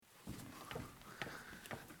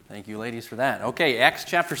Thank you, ladies, for that. Okay, Acts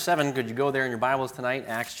chapter 7. Could you go there in your Bibles tonight?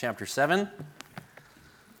 Acts chapter 7.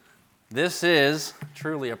 This is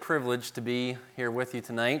truly a privilege to be here with you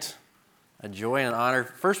tonight. A joy and an honor.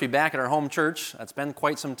 First, be back at our home church. It's been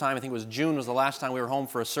quite some time. I think it was June was the last time we were home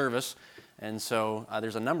for a service. And so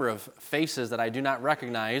there's a number of faces that I do not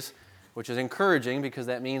recognize, which is encouraging because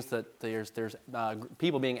that means that there's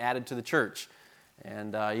people being added to the church.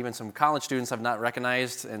 And even some college students I've not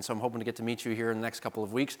recognized, and so I'm hoping to get to meet you here in the next couple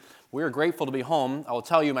of weeks. We are grateful to be home. I will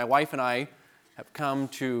tell you, my wife and I have come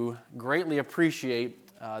to greatly appreciate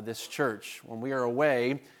this church. When we are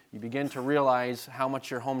away, you begin to realize how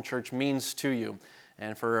much your home church means to you.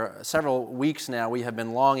 And for several weeks now, we have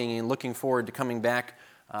been longing and looking forward to coming back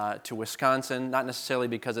to Wisconsin, not necessarily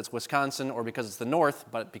because it's Wisconsin or because it's the north,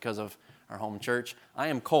 but because of our home church. I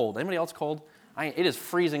am cold. Anybody else cold? It is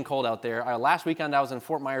freezing cold out there. Last weekend I was in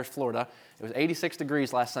Fort Myers, Florida. It was 86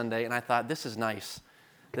 degrees last Sunday, and I thought, this is nice.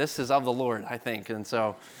 This is of the Lord, I think. And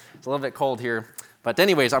so it's a little bit cold here. But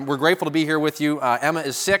anyways, we're grateful to be here with you. Emma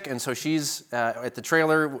is sick, and so she's at the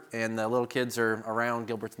trailer, and the little kids are around.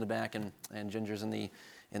 Gilbert's in the back, and Ginger's in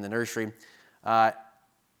the nursery.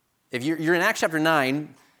 If you're in Acts chapter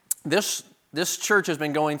 9, this church has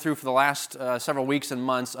been going through for the last several weeks and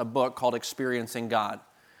months a book called Experiencing God.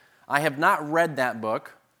 I have not read that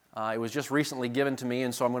book. It was just recently given to me,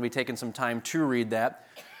 and so I'm going to be taking some time to read that.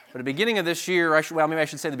 But at the beginning of this year, maybe I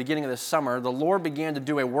should say the beginning of this summer, the Lord began to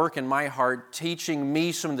do a work in my heart, teaching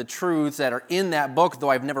me some of the truths that are in that book, though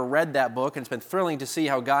I've never read that book. And it's been thrilling to see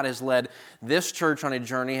how God has led this church on a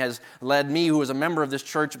journey, has led me, who is a member of this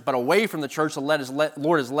church, but away from the church. The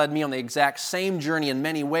Lord has led me on the exact same journey in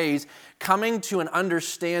many ways, coming to an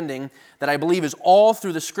understanding that I believe is all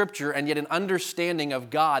through the Scripture, and yet an understanding of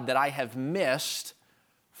God that I have missed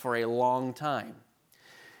for a long time.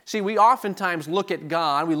 See, we oftentimes look at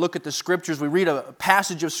God, we look at the Scriptures, we read a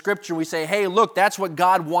passage of Scripture, we say, hey, look, that's what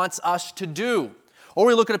God wants us to do. Or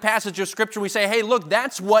we look at a passage of Scripture, we say, hey, look,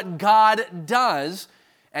 that's what God does,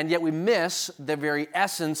 and yet we miss the very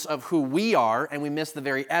essence of who we are, and we miss the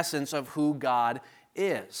very essence of who God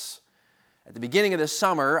is. At the beginning of this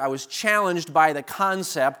summer, I was challenged by the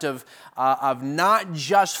concept of not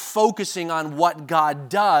just focusing on what God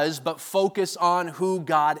does, but focus on who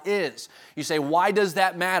God is. You say, why does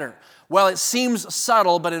that matter? Well, it seems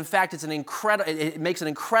subtle, but in fact, it makes an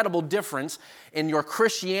incredible difference in your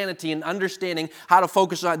Christianity and understanding how to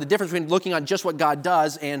focus on the difference between looking on just what God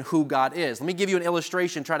does and who God is. Let me give you an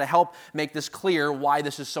illustration, try to help make this clear why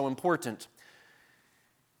this is so important.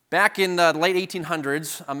 Back in the late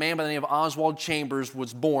 1800s, a man by the name of Oswald Chambers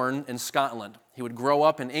was born in Scotland. He would grow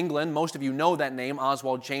up in England. Most of you know that name,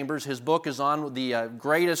 Oswald Chambers. His book is on the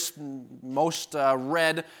greatest, most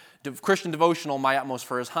read Christian devotional, My Utmost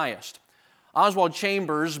for His Highest. Oswald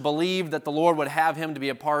Chambers believed that the Lord would have him to be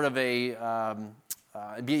a part of be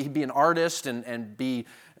an artist and be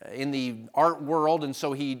in the art world, and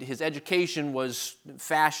so his education was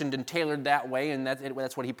fashioned and tailored that way, and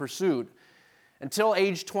that's what he pursued. Until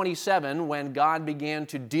age 27, when God began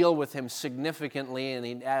to deal with him significantly,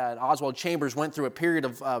 and Oswald Chambers went through a period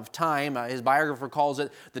of time, his biographer calls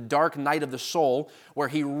it the dark night of the soul, where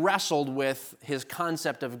he wrestled with his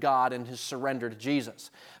concept of God and his surrender to Jesus.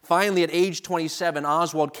 Finally, at age 27,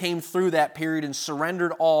 Oswald came through that period and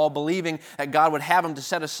surrendered all, believing that God would have him to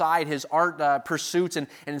set aside his art pursuits and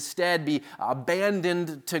instead be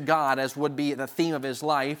abandoned to God, as would be the theme of his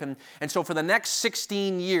life. And so for the next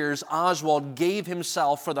 16 years, Oswald gave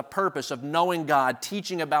himself for the purpose of knowing God,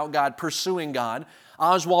 teaching about God, pursuing God.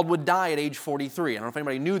 Oswald would die at age 43. I don't know if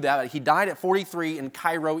anybody knew that, but he died at 43 in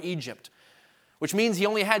Cairo, Egypt, which means he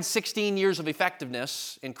only had 16 years of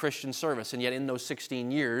effectiveness in Christian service, and yet in those 16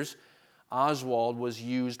 years, Oswald was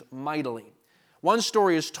used mightily. One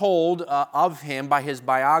story is told of him by his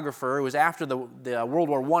biographer. It was after the World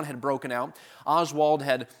War I had broken out. Oswald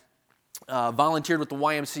had volunteered with the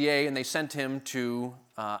YMCA, and they sent him to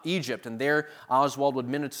Egypt, and there Oswald would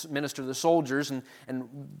minister to the soldiers,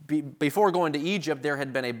 before going to Egypt, there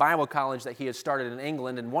had been a Bible college that he had started in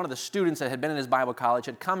England, and one of the students that had been in his Bible college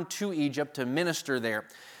had come to Egypt to minister there.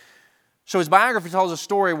 So his biography tells a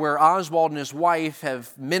story where Oswald and his wife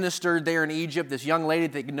have ministered there in Egypt. This young lady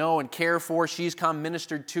that they know and care for, she's come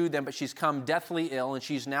ministered to them, but she's come deathly ill, and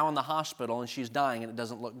she's now in the hospital, and she's dying, and it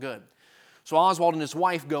doesn't look good. So Oswald and his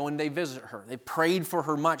wife go and they visit her. They prayed for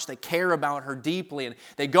her much. They care about her deeply. And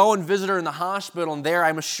they go and visit her in the hospital, and there,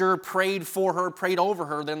 I'm sure, prayed for her, prayed over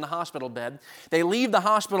her in the hospital bed. They leave the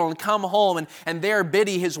hospital and come home, and there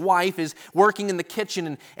Biddy, his wife, is working in the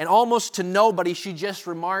kitchen, and almost to nobody, she just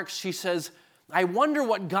remarks, she says, I wonder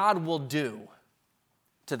what God will do.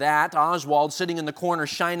 To that, Oswald, sitting in the corner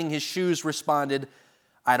shining his shoes, responded,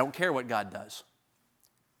 I don't care what God does.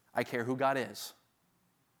 I care who God is.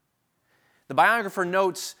 The biographer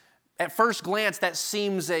notes, at first glance, that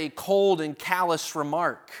seems a cold and callous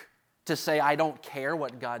remark to say, I don't care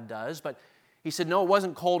what God does. But he said, no, it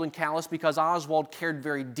wasn't cold and callous because Oswald cared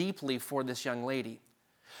very deeply for this young lady.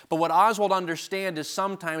 But what Oswald understands is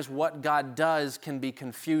sometimes what God does can be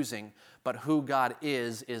confusing, but who God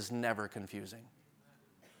is never confusing.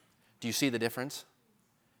 Do you see the difference?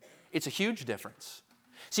 It's a huge difference.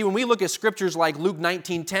 See, when we look at scriptures like Luke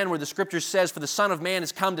 19:10, where the scripture says, for the Son of Man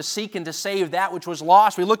has come to seek and to save that which was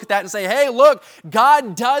lost, we look at that and say, hey, look,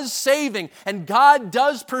 God does saving and God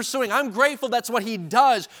does pursuing. I'm grateful that's what He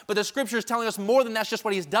does, but the scripture is telling us more than that's just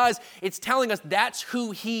what He does. It's telling us that's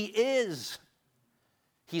who He is.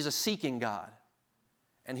 He's a seeking God,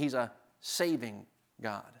 and He's a saving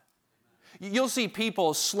God. You'll see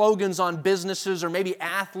people, slogans on businesses or maybe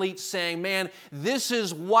athletes saying, man, this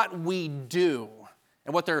is what we do.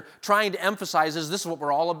 And what they're trying to emphasize is this is what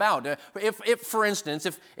we're all about. If for instance,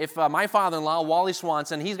 if my father-in-law, Wally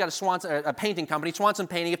Swanson, he's got a painting company, Swanson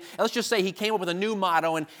Painting, let's just say he came up with a new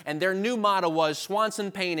motto, and their new motto was Swanson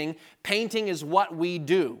Painting, painting is what we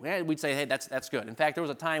do. And we'd say, hey, that's good. In fact, there was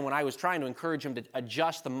a time when I was trying to encourage him to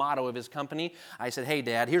adjust the motto of his company. I said, hey,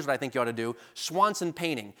 Dad, here's what I think you ought to do. Swanson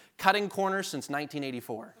Painting, cutting corners since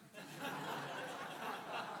 1984.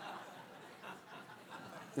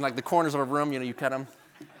 Like the corners of a room, you cut them.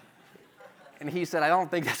 And he said, I don't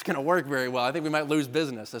think that's going to work very well. I think we might lose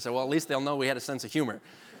business. I said, well, at least they'll know we had a sense of humor.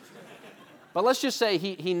 But let's just say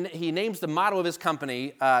he names the motto of his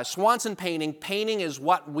company, Swanson Painting, painting is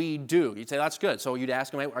what we do. You'd say, that's good. So you'd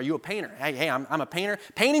ask him, are you a painter? Hey, I'm a painter.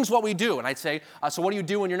 Painting's what we do. And I'd say, so what do you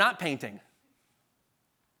do when you're not painting?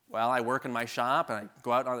 Well, I work in my shop, and I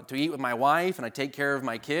go out to eat with my wife, and I take care of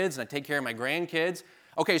my kids, and I take care of my grandkids.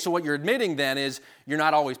 Okay, so what you're admitting then is you're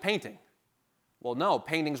not always painting. Well, no,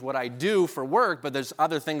 painting's what I do for work, but there's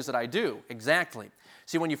other things that I do. Exactly.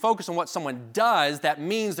 See, when you focus on what someone does, that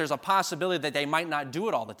means there's a possibility that they might not do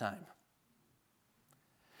it all the time.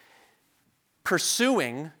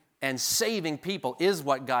 Pursuing and saving people is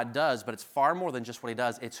what God does, but it's far more than just what He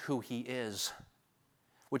does. It's who He is,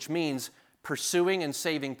 which means pursuing and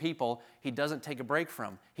saving people, He doesn't take a break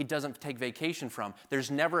from. He doesn't take vacation from. There's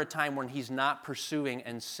never a time when He's not pursuing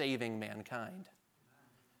and saving mankind.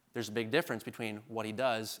 There's a big difference between what He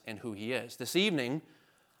does and who He is. This evening,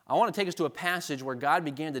 I want to take us to a passage where God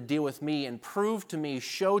began to deal with me and prove to me,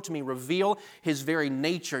 show to me, reveal His very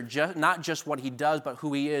nature, not just what He does, but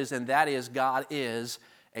who He is, and that is God is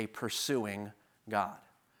a pursuing God.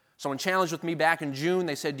 Someone challenged with me back in June.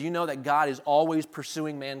 They said, do you know that God is always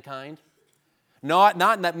pursuing mankind? Not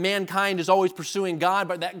that mankind is always pursuing God,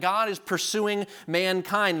 but that God is pursuing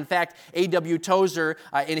mankind. In fact, A.W. Tozer,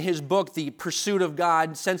 in his book, The Pursuit of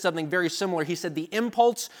God, said something very similar. He said, the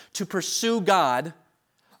impulse to pursue God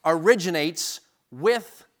originates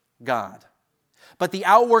with God. But the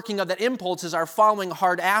outworking of that impulse is our following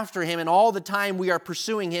hard after Him, and all the time we are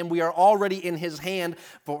pursuing Him, we are already in His hand,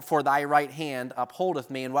 for thy right hand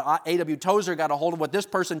upholdeth me. And what A.W. Tozer got a hold of, what this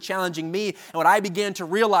person challenging me, and what I began to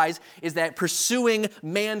realize is that pursuing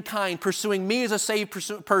mankind, pursuing me as a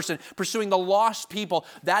saved person, pursuing the lost people,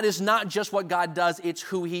 that is not just what God does, it's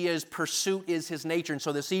who He is. Pursuit is His nature. And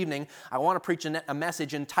so this evening, I want to preach a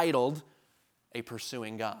message entitled, A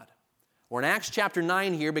Pursuing God. We're in Acts chapter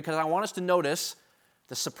 9 here because I want us to notice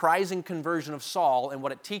the surprising conversion of Saul and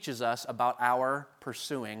what it teaches us about our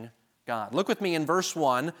pursuing God. Look with me in verse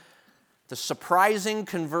 1, the surprising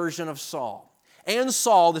conversion of Saul. And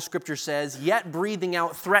Saul, the scripture says, yet breathing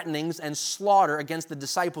out threatenings and slaughter against the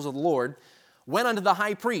disciples of the Lord, went unto the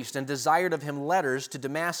high priest and desired of him letters to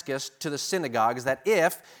Damascus to the synagogues, that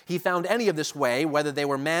if he found any of this way, whether they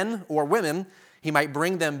were men or women, he might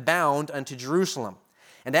bring them bound unto Jerusalem.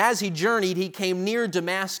 And as he journeyed, he came near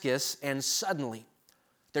Damascus, and suddenly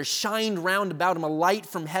there shined round about him a light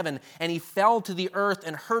from heaven, and he fell to the earth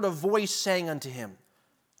and heard a voice saying unto him,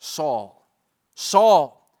 Saul,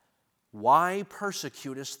 Saul, why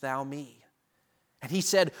persecutest thou me? And he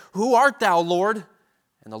said, Who art thou, Lord?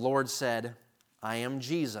 And the Lord said, I am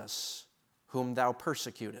Jesus, whom thou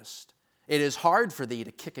persecutest. It is hard for thee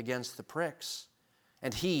to kick against the pricks.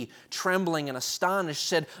 And he, trembling and astonished,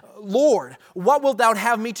 said, Lord, what wilt thou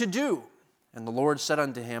have me to do? And the Lord said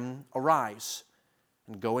unto him, Arise,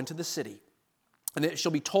 and go into the city, and it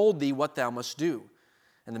shall be told thee what thou must do.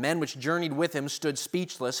 And the men which journeyed with him stood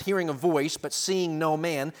speechless, hearing a voice, but seeing no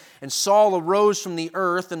man. And Saul arose from the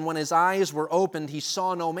earth, and when his eyes were opened, he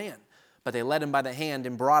saw no man. But they led him by the hand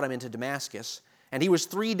and brought him into Damascus. And he was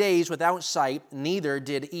 3 days without sight, neither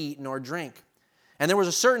did eat nor drink. And there was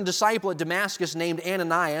a certain disciple at Damascus named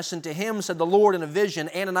Ananias, and to him said the Lord in a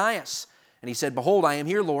vision, Ananias. And he said, Behold, I am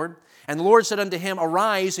here, Lord. And the Lord said unto him,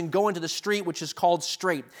 Arise and go into the street which is called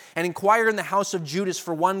Straight, and inquire in the house of Judas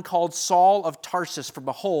for one called Saul of Tarsus, for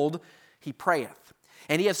behold, he prayeth.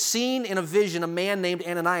 And he hath seen in a vision a man named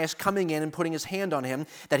Ananias coming in and putting his hand on him,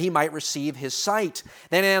 that he might receive his sight.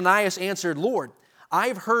 Then Ananias answered, Lord,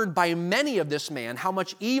 I've heard by many of this man how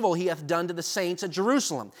much evil he hath done to the saints at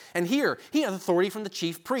Jerusalem. And here he hath authority from the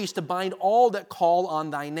chief priest to bind all that call on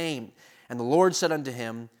thy name. And the Lord said unto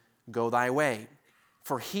him, Go thy way,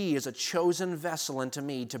 for he is a chosen vessel unto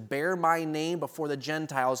me to bear my name before the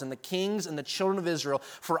Gentiles and the kings and the children of Israel,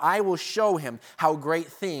 for I will show him how great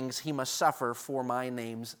things he must suffer for my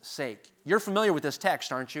name's sake. You're familiar with this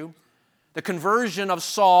text, aren't you? The conversion of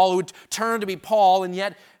Saul, who turned to be Paul, and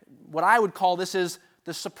yet what I would call this is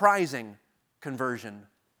the surprising conversion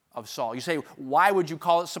of Saul. You say, why would you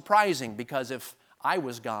call it surprising? Because if I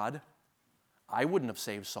was God, I wouldn't have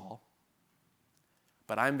saved Saul.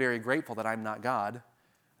 But I'm very grateful that I'm not God,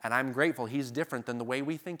 and I'm grateful he's different than the way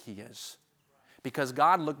we think he is. Because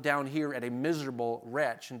God looked down here at a miserable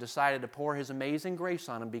wretch and decided to pour his amazing grace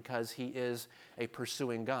on him because he is a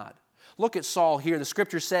pursuing God. Look at Saul here. The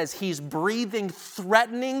scripture says he's breathing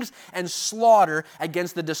threatenings and slaughter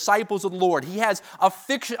against the disciples of the Lord. He has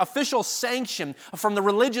official sanction from the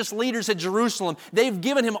religious leaders at Jerusalem. They've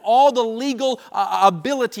given him all the legal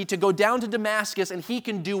ability to go down to Damascus, and he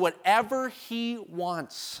can do whatever he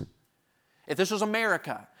wants. If this was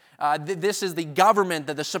America, this is the government,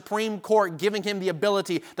 the Supreme Court giving him the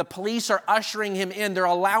ability. The police are ushering him in. They're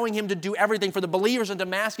allowing him to do everything. For the believers in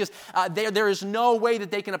Damascus, there is no way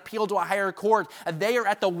that they can appeal to a higher court. They are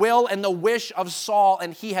at the will and the wish of Saul,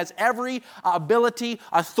 and he has every ability,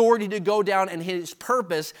 authority to go down, and his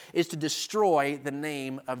purpose is to destroy the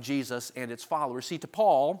name of Jesus and its followers. See, to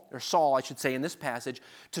Paul, or Saul, I should say in this passage,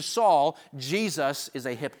 to Saul, Jesus is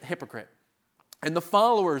a hypocrite. And the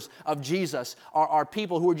followers of Jesus are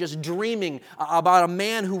people who are just dreaming about a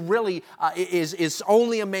man who really is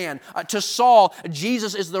only a man. To Saul,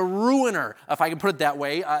 Jesus is the ruiner, if I can put it that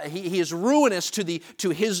way. He is ruinous to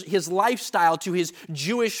his lifestyle, to his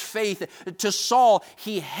Jewish faith. To Saul,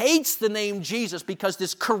 he hates the name Jesus because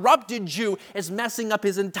this corrupted Jew is messing up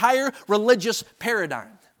his entire religious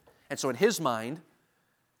paradigm. And so in his mind,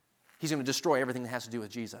 he's going to destroy everything that has to do with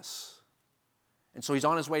Jesus. And so he's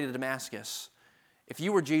on his way to Damascus. If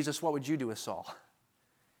you were Jesus, what would you do with Saul?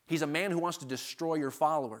 He's a man who wants to destroy your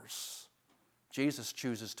followers. Jesus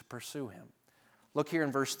chooses to pursue him. Look here in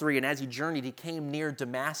verse 3. And as he journeyed, he came near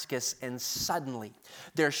Damascus, and suddenly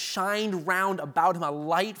there shined round about him a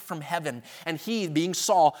light from heaven. And he, being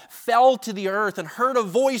Saul, fell to the earth and heard a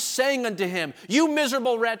voice saying unto him, You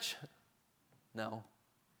miserable wretch. No.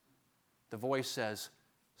 The voice says,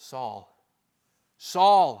 Saul,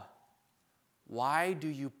 Saul, why do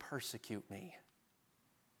you persecute me?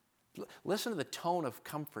 Listen to the tone of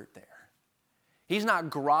comfort there. He's not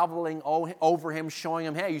groveling over him, showing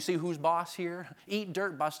him, hey, you see who's boss here? Eat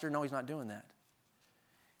dirt, Buster. No, he's not doing that.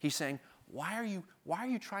 He's saying, why are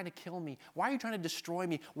you trying to kill me? Why are you trying to destroy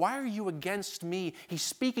me? Why are you against me? He's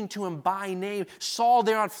speaking to him by name. Saul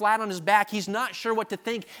there flat on his back. He's not sure what to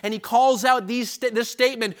think. And he calls out this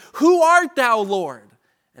statement, Who art thou, Lord?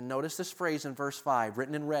 And notice this phrase in verse 5,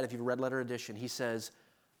 written in red if you've read letter edition. He says,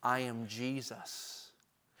 I am Jesus.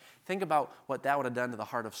 Think about what that would have done to the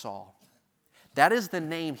heart of Saul. That is the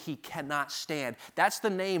name he cannot stand. That's the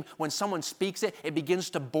name, when someone speaks it, it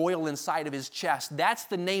begins to boil inside of his chest. That's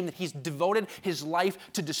the name that he's devoted his life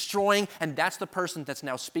to destroying, and that's the person that's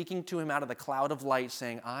now speaking to him out of the cloud of light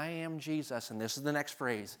saying, I am Jesus. And this is the next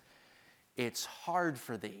phrase. It's hard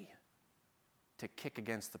for thee to kick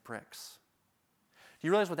against the pricks. Do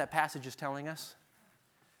you realize what that passage is telling us?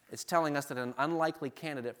 It's telling us that an unlikely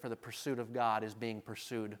candidate for the pursuit of God is being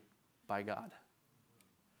pursued by God.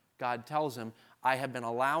 God tells him, I have been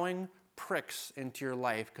allowing pricks into your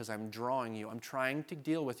life because I'm drawing you. I'm trying to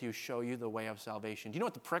deal with you, show you the way of salvation. Do you know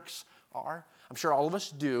what the pricks are? I'm sure all of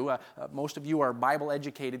us do. Most of you are Bible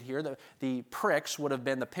educated here. The pricks would have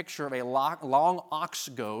been the picture of a long ox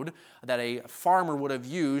goad that a farmer would have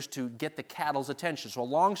used to get the cattle's attention. So a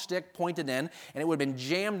long stick pointed in, and it would have been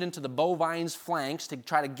jammed into the bovine's flanks to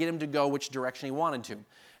try to get him to go which direction he wanted to. Is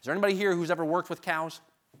there anybody here who's ever worked with cows?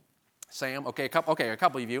 Sam? Okay, a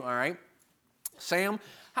couple of you, all right. Sam,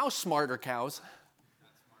 how smart are cows?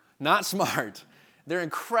 Not smart. They're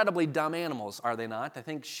incredibly dumb animals, are they not? I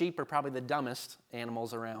think sheep are probably the dumbest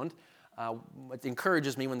animals around. It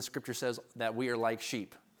encourages me when the scripture says that we are like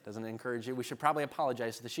sheep. Doesn't it encourage you? We should probably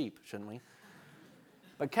apologize to the sheep, shouldn't we?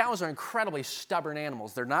 But cows are incredibly stubborn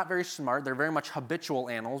animals. They're not very smart. They're very much habitual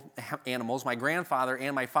animals. My grandfather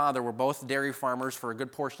and my father were both dairy farmers for a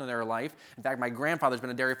good portion of their life. In fact, my grandfather's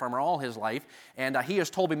been a dairy farmer all his life, and he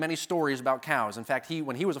has told me many stories about cows. In fact,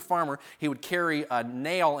 when he was a farmer, he would carry a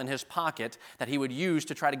nail in his pocket that he would use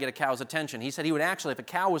to try to get a cow's attention. He said he would actually, if a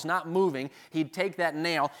cow was not moving, he'd take that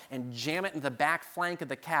nail and jam it in the back flank of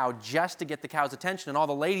the cow just to get the cow's attention. And all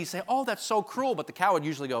the ladies say, "Oh, that's so cruel," but the cow would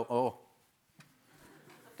usually go, "Oh.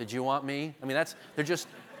 Did you want me?" I mean,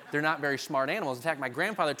 they're not very smart animals. In fact, my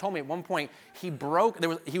grandfather told me at one point he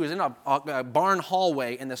was in a barn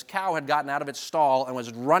hallway, and this cow had gotten out of its stall and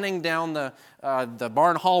was running down the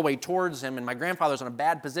barn hallway towards him, and my grandfather was in a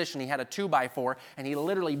bad position. He had a 2x4, and he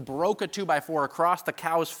literally broke a 2x4 across the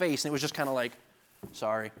cow's face, and it was just kind of like,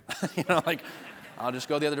 "Sorry," like, "I'll just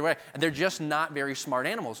go the other way." And they're just not very smart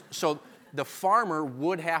animals. So the farmer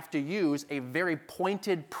would have to use a very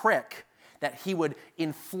pointed prick that he would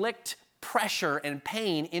inflict pressure and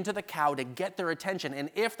pain into the cow to get their attention. And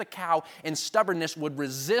if the cow in stubbornness would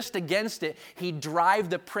resist against it, he'd drive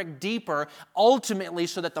the prick deeper, ultimately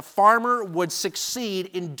so that the farmer would succeed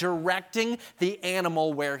in directing the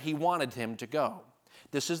animal where he wanted him to go.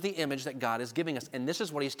 This is the image that God is giving us. And this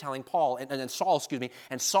is what he's telling Saul, and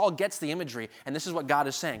Saul gets the imagery. And this is what God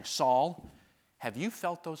is saying. "Saul, have you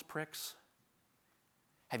felt those pricks?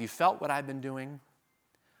 Have you felt what I've been doing?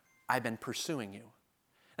 I've been pursuing you."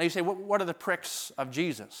 Now you say, what are the pricks of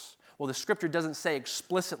Jesus? Well, the scripture doesn't say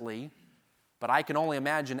explicitly, but I can only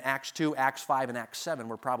imagine Acts 2, Acts 5, and Acts 7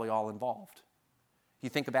 were probably all involved. You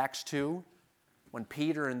think of Acts 2, when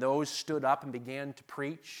Peter and those stood up and began to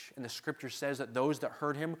preach, and the scripture says that those that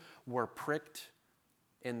heard him were pricked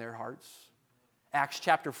in their hearts. Acts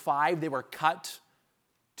chapter 5, they were cut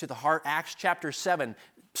to the heart. Acts chapter 7,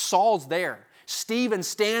 Saul's there. Stephen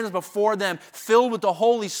stands before them filled with the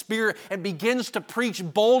Holy Spirit and begins to preach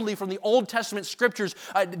boldly from the Old Testament scriptures,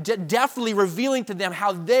 definitely revealing to them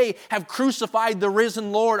how they have crucified the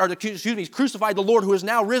risen Lord, crucified the Lord who is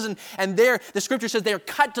now risen. And there, the scripture says they are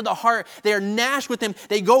cut to the heart. They are gnashed with him.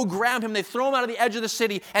 They go grab him. They throw him out of the edge of the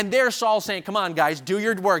city. And there Saul's saying, "Come on, guys, do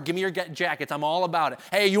your work. Give me your jackets. I'm all about it.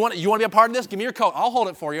 Hey, you want to be a part of this? Give me your coat. I'll hold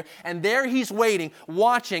it for you." And there he's waiting,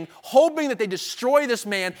 watching, hoping that they destroy this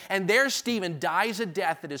man. And there Stephen dies a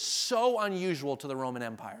death that is so unusual to the Roman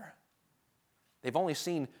Empire. They've only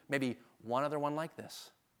seen maybe one other one like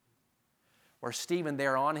this, where Stephen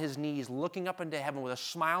there on his knees looking up into heaven with a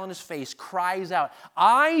smile on his face cries out,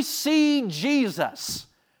 "I see Jesus."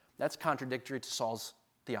 That's contradictory to Saul's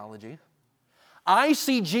theology. I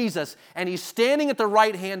see Jesus, and he's standing at the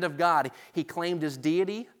right hand of God. He claimed his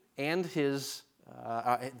deity and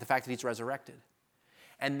the fact that he's resurrected.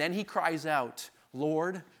 And then he cries out,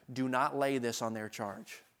 "Lord, do not lay this on their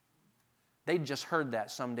charge." They'd just heard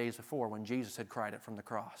that some days before when Jesus had cried it from the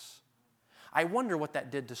cross. I wonder what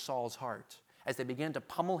that did to Saul's heart as they began to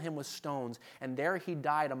pummel him with stones, and there he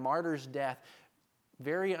died a martyr's death.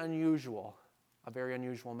 Very unusual, a very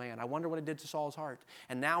unusual man. I wonder what it did to Saul's heart.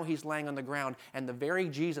 And now he's laying on the ground, and the very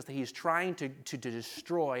Jesus that he's trying to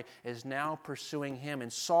destroy is now pursuing him.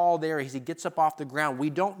 And Saul there, as he gets up off the ground,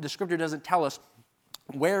 the scripture doesn't tell us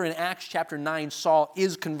where in Acts chapter 9 Saul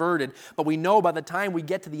is converted, but we know by the time we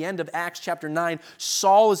get to the end of Acts chapter 9,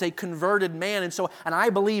 Saul is a converted man. And I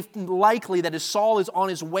believe likely that as Saul is on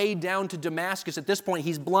his way down to Damascus, at this point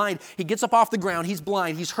he's blind. He gets up off the ground, he's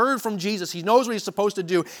blind, he's heard from Jesus, he knows what he's supposed to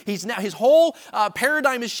do. His whole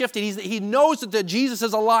paradigm is shifted. He knows that Jesus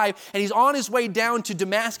is alive, and he's on his way down to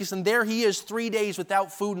Damascus, and there he is 3 days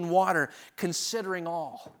without food and water, considering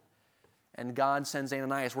all. And God sends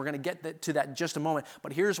Ananias. We're going to get to that in just a moment.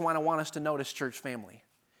 But here's what I want us to notice, church family.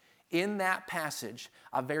 In that passage,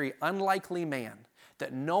 a very unlikely man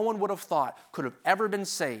that no one would have thought could have ever been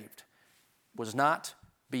saved was not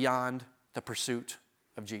beyond the pursuit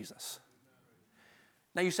of Jesus.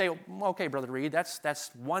 Now you say, "Okay, Brother Reed,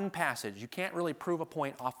 that's one passage. You can't really prove a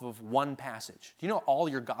point off of one passage." Do you know all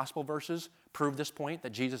your gospel verses prove this point,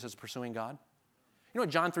 that Jesus is pursuing God? You know what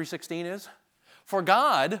John 3:16 is? "For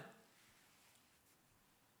God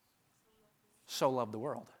so loved the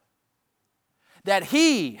world, that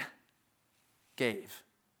he gave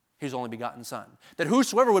his only begotten Son, that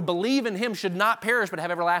whosoever would believe in him should not perish but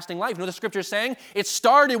have everlasting life." You know what the scripture is saying? It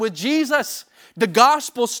started with Jesus. The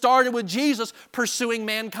gospel started with Jesus pursuing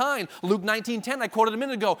mankind. Luke 19:10, I quoted a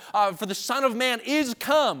minute ago, "For the Son of Man is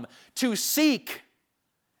come to seek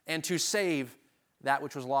and to save that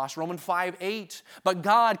which was lost." Romans 5:8, "But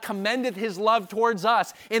God commendeth his love towards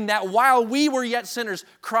us, in that while we were yet sinners,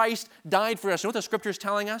 Christ died for us." You know what the scripture is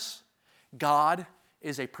telling us? God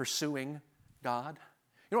is a pursuing God.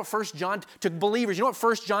 You know what 1 John, to believers, you know what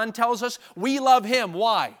 1 John tells us? We love him.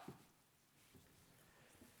 Why?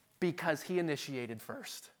 Because he initiated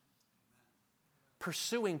first.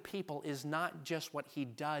 Pursuing people is not just what he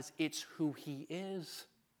does, it's who he is.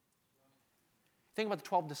 Think about the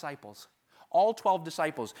 12 disciples. All 12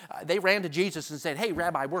 disciples, they ran to Jesus and said, hey,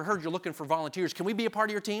 Rabbi, we heard you're looking for volunteers. Can we be a part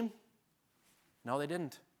of your team? No, they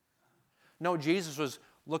didn't. No, Jesus was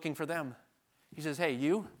looking for them. He says, hey,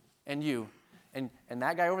 you and you and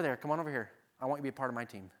that guy over there, come on over here. I want you to be a part of my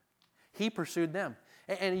team. He pursued them.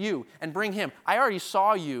 And you, and bring him. I already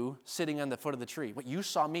saw you sitting on the foot of the tree. What, you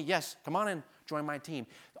saw me? Yes, come on in, join my team.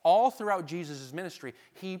 All throughout Jesus' ministry,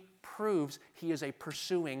 he proves he is a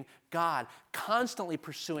pursuing God, constantly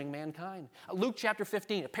pursuing mankind. Luke chapter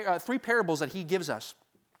 15, 3 parables that he gives us.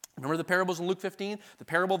 Remember the parables in Luke 15? The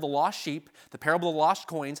parable of the lost sheep, the parable of the lost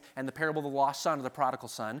coins, and the parable of the lost son or the prodigal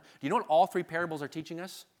son. Do you know what all 3 parables are teaching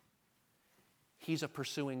us? He's a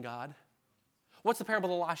pursuing God. What's the parable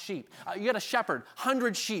of the lost sheep? You got a shepherd,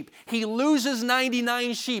 100 sheep. He loses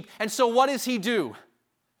 99 sheep. And so what does he do?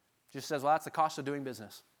 Just says, well, that's the cost of doing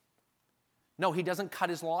business. No, he doesn't cut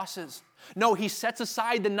his losses. No, he sets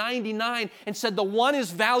aside the 99 and said, the one is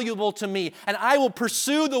valuable to me, and I will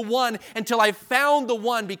pursue the one until I've found the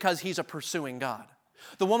one, because he's a pursuing God.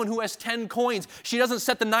 The woman who has 10 coins, she doesn't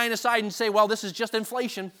set the 9 aside and say, well, this is just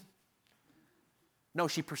inflation. No,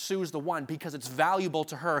 she pursues the one because it's valuable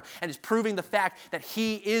to her, and it's proving the fact that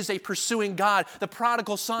he is a pursuing God. The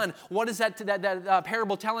prodigal son, what is that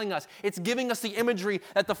parable telling us? It's giving us the imagery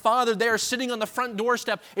that the father there sitting on the front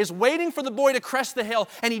doorstep is waiting for the boy to crest the hill,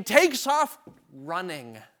 and he takes off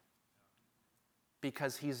running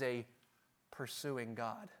because he's a pursuing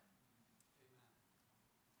God.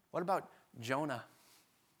 What about Jonah?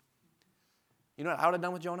 You know what I would have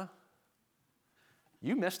done with Jonah?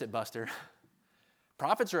 You missed it, Buster.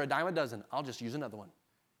 Prophets are a dime a dozen. I'll just use another one.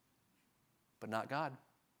 But not God.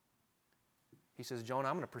 He says, Jonah,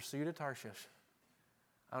 I'm going to pursue you to Tarshish.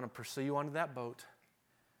 I'm going to pursue you onto that boat.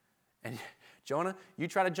 And Jonah, you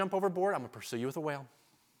try to jump overboard, I'm going to pursue you with a whale.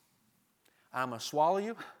 I'm going to swallow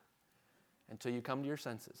you until you come to your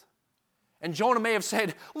senses. And Jonah may have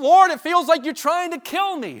said, Lord, it feels like you're trying to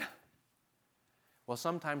kill me. Well,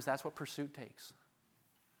 sometimes that's what pursuit takes.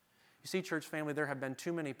 You see, church family, there have been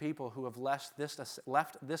too many people who have left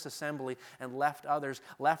this assembly and left others,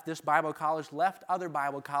 left this Bible college, left other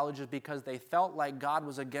Bible colleges because they felt like God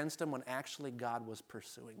was against them when actually God was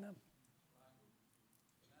pursuing them.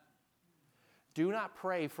 Do not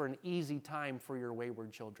pray for an easy time for your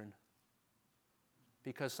wayward children,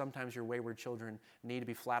 because sometimes your wayward children need to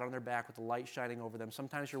be flat on their back with the light shining over them.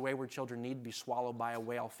 Sometimes your wayward children need to be swallowed by a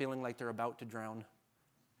whale, feeling like they're about to drown.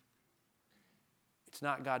 It's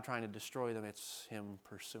not God trying to destroy them, it's him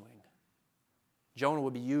pursuing. Jonah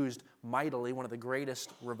would be used mightily, one of the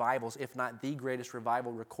greatest revivals, if not the greatest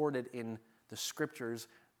revival recorded in the scriptures.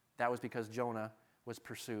 That was because Jonah was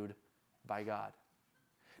pursued by God.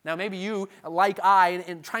 Now, maybe you, like I,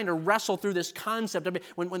 in trying to wrestle through this concept, I mean,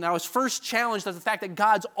 when I was first challenged at the fact that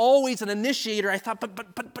God's always an initiator, I thought,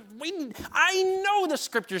 but wait, I know the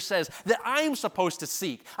Scripture says that I'm supposed to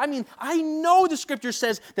seek. I mean, I know the Scripture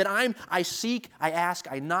says that I seek, I ask,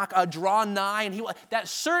 I knock, I draw nigh, and that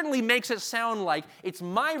certainly makes it sound like it's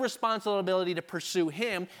my responsibility to pursue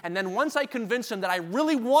him, and then once I convince him that I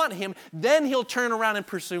really want him, then he'll turn around and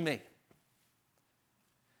pursue me.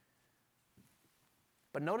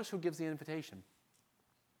 But notice who gives the invitation.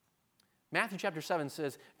 Matthew chapter 7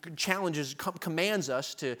 says, commands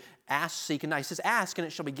us to ask, seek, and knock. He says, ask, and it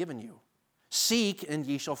shall be given you. Seek, and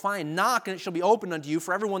ye shall find. Knock, and it shall be opened unto you.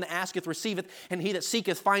 For everyone that asketh receiveth, and he that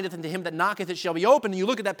seeketh findeth, and to him that knocketh it shall be opened. And you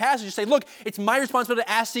look at that passage and say, look, it's my responsibility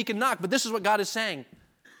to ask, seek, and knock. But this is what God is saying.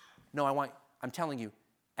 No, I'm telling you,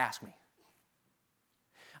 ask me.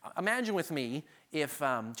 Imagine with me if,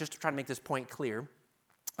 just to try to make this point clear,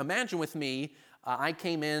 imagine with me, I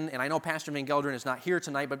came in, and I know Pastor Van Gelderen is not here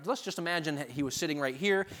tonight, but let's just imagine he was sitting right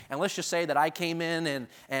here, and let's just say that I came in,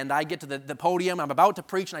 and I get to the podium, I'm about to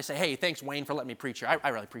preach, and I say, hey, thanks, Wayne, for letting me preach here. I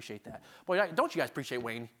really appreciate that. Boy, don't you guys appreciate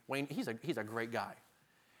Wayne? Wayne, he's a great guy.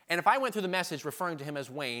 And if I went through the message referring to him as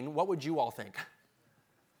Wayne, what would you all think?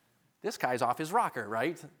 This guy's off his rocker,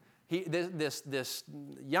 right? This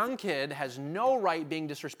young kid has no right being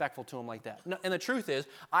disrespectful to him like that. And the truth is,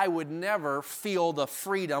 I would never feel the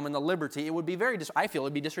freedom and the liberty. It would be I feel it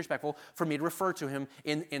would be disrespectful for me to refer to him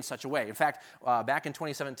in such a way. In fact, back in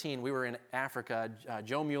 2017, we were in Africa.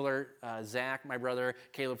 Joe Mueller, Zach, my brother,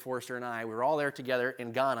 Caleb Forrester, and I, we were all there together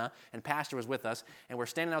in Ghana, and Pastor was with us, and we're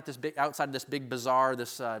standing outside this big bazaar,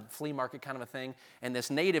 this flea market kind of a thing, and this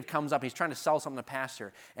native comes up, and he's trying to sell something to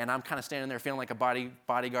Pastor, and I'm kind of standing there feeling like a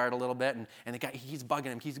bodyguard a little bit, and the guy, he's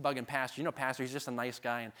bugging Pastor. You know, Pastor, he's just a nice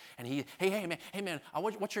guy, and he, hey man,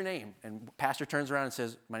 what's your name? And Pastor turns around and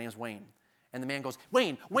says, my name's Wayne. And the man goes,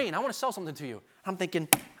 Wayne, I want to sell something to you. I'm thinking,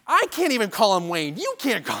 I can't even call him Wayne. You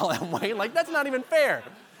can't call him Wayne. Like, that's not even fair.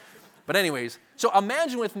 But anyways, so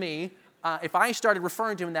imagine with me, if I started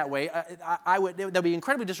referring to him that way, that would be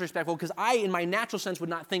incredibly disrespectful because I, in my natural sense, would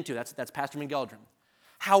not think to. That's Pastor McGeldrum.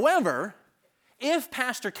 However, if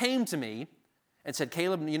Pastor came to me and said,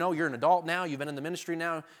 Caleb, you know, you're an adult now, you've been in the ministry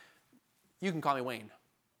now, you can call me Wayne.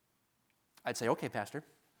 I'd say, okay, Pastor.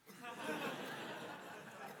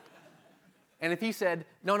 And if he said,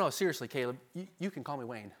 no, seriously, Caleb, you can call me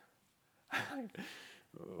Wayne.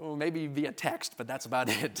 Well, maybe via text, but that's about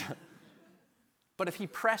it. But if he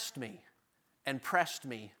pressed me and pressed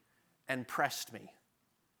me and pressed me,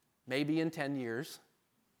 maybe in 10 years,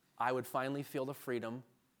 I would finally feel the freedom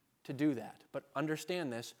to do that. But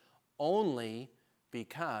understand this, only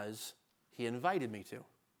because he invited me to. Do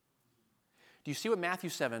you see what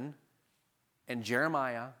Matthew 7 and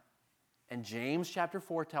Jeremiah and James chapter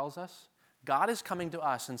 4 tells us? God is coming to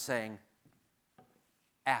us and saying,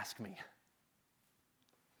 ask me.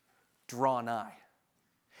 Draw nigh.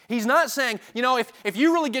 He's not saying, you know, if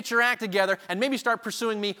you really get your act together and maybe start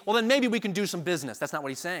pursuing me, well, then maybe we can do some business. That's not what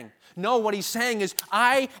he's saying. No, what he's saying is,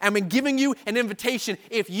 I am giving you an invitation.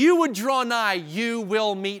 If you would draw nigh, you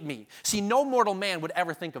will meet me. See, no mortal man would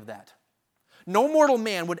ever think of that. No mortal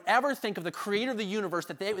man would ever think of the creator of the universe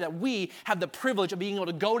that we have the privilege of being able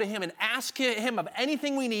to go to him and ask him of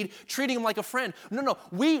anything we need, treating him like a friend. No.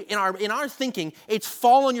 We, in our thinking, it's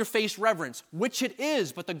fall on your face reverence, which it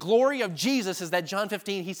is. But the glory of Jesus is that John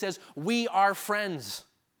 15, he says, we are friends.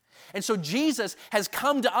 And so Jesus has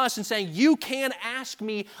come to us and saying, you can ask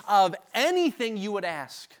me of anything you would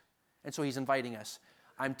ask. And so he's inviting us.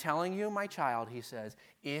 I'm telling you, my child, he says,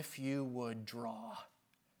 if you would draw,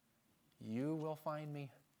 you will find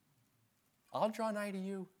me. I'll draw nigh to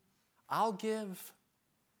you. I'll give.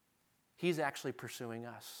 He's actually pursuing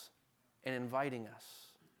us and inviting us.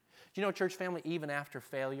 Do you know, church family, even after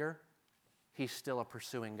failure, he's still a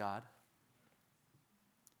pursuing God.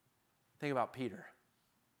 Think about Peter.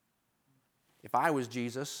 If I was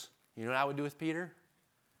Jesus, you know what I would do with Peter?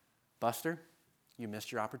 Buster, you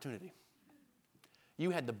missed your opportunity.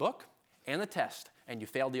 You had the book and the test, and you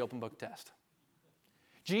failed the open book test.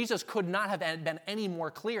 Jesus could not have been any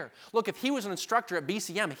more clear. Look, if he was an instructor at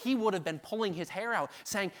BCM, he would have been pulling his hair out,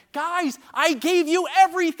 saying, guys, I gave you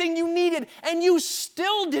everything you needed, and you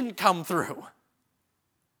still didn't come through.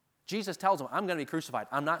 Jesus tells him, I'm going to be crucified.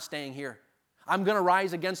 I'm not staying here. I'm going to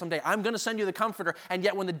rise again someday. I'm going to send you the Comforter. And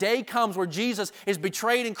yet when the day comes where Jesus is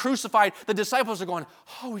betrayed and crucified, the disciples are going,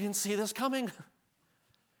 oh, we didn't see this coming.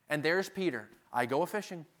 And there's Peter. I go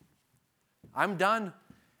a-fishing. I'm done.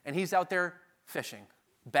 And he's out there fishing,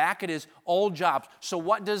 back at his old job. So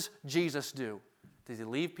what does Jesus do? Does he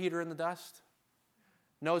leave Peter in the dust?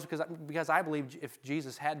 No, it's because I believe if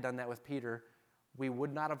Jesus had done that with Peter, we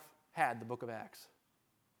would not have had the book of Acts.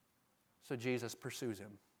 So Jesus pursues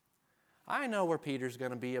him. I know where Peter's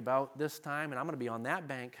going to be about this time, and I'm going to be on that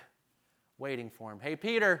bank waiting for him. Hey,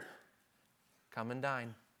 Peter, come and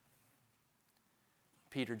dine.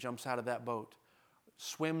 Peter jumps out of that boat,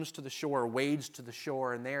 swims to the shore, wades to the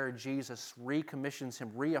shore, and there Jesus recommissions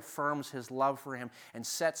him, reaffirms his love for him, and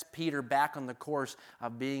sets Peter back on the course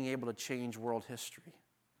of being able to change world history.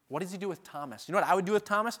 What does he do with Thomas? You know what I would do with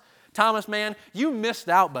Thomas? Thomas, man, you missed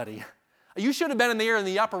out, buddy. You should have been in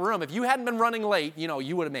the upper room. If you hadn't been running late,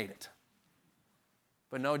 you would have made it.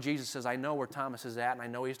 But no, Jesus says, I know where Thomas is at, and I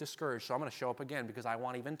know he's discouraged, so I'm going to show up again because I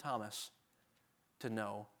want even Thomas to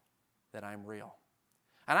know that I'm real.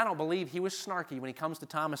 And I don't believe he was snarky when he comes to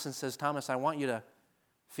Thomas and says, Thomas, I want you to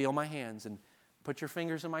feel my hands and put your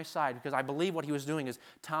fingers in my side, because I believe what he was doing is,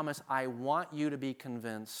 Thomas, I want you to be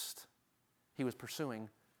convinced. He was pursuing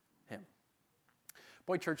him.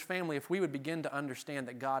 Boy, church family, if we would begin to understand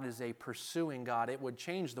that God is a pursuing God, it would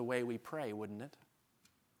change the way we pray, wouldn't it?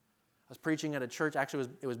 I was preaching at a church, actually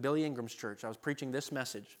it was Billy Ingram's church. I was preaching this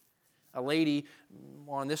message. A lady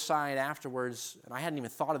on this side afterwards, and I hadn't even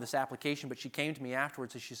thought of this application, but she came to me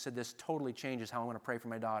afterwards and she said, this totally changes how I'm going to pray for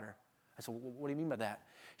my daughter. I said, what do you mean by that?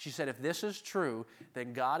 She said, if this is true,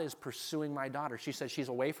 that God is pursuing my daughter. She said she's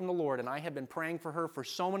away from the Lord, and I have been praying for her for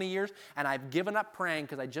so many years, and I've given up praying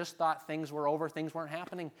because I just thought things were over, things weren't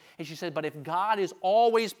happening. And she said, but if God is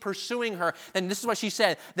always pursuing her, then this is what she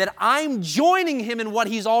said, that I'm joining him in what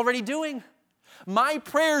he's already doing. My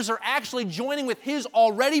prayers are actually joining with his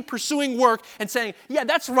already pursuing work and saying, yeah,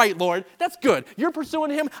 that's right, Lord. That's good. You're pursuing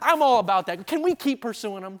him. I'm all about that. Can we keep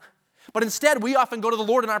pursuing him? But instead, we often go to the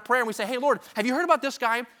Lord in our prayer and we say, hey, Lord, have you heard about this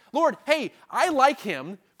guy? Lord, hey, I like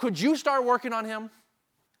him. Could you start working on him?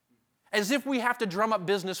 As if we have to drum up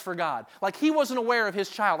business for God. Like he wasn't aware of his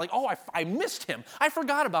child. Like, oh, I missed him. I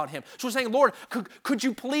forgot about him. So we're saying, Lord, could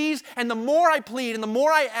you please? And the more I plead and the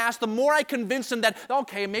more I ask, the more I convince him that,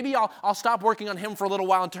 okay, maybe I'll stop working on him for a little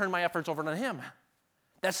while and turn my efforts over to him.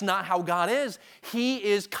 That's not how God is. He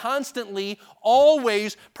is constantly,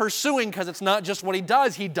 always pursuing, because it's not just what he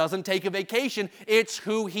does. He doesn't take a vacation. It's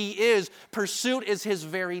who he is. Pursuit is his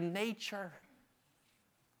very nature.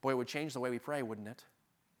 Boy, it would change the way we pray, wouldn't it?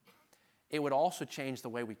 It would also change the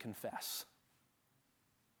way we confess.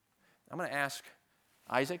 I'm going to ask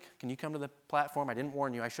Isaac, can you come to the platform? I didn't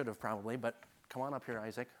warn you, I should have probably, but come on up here,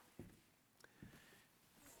 Isaac.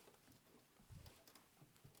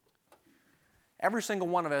 Every single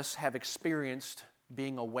one of us have experienced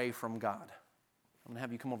being away from God. I'm going to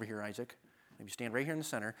have you come over here, Isaac. Maybe stand right here in the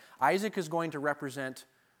center. Isaac is going to represent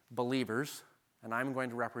believers, and I'm going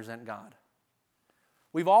to represent God.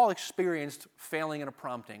 We've all experienced failing in a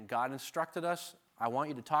prompting. God instructed us, I want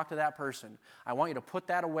you to talk to that person. I want you to put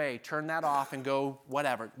that away, turn that off, and go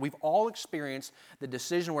whatever. We've all experienced the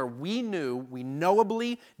decision where we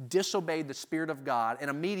knowably disobeyed the Spirit of God, and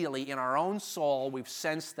immediately in our own soul we've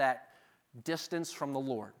sensed that distance from the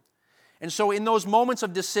Lord. And so in those moments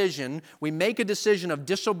of decision, we make a decision of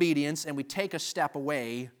disobedience and we take a step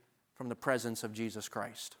away from the presence of Jesus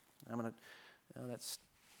Christ.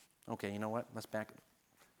 Okay, you know what? Let's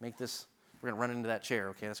make this, we're going to run into that chair,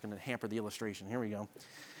 okay? That's going to hamper the illustration. Here we go.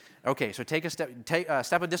 Okay, so take a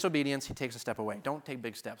step of disobedience, he takes a step away. Don't take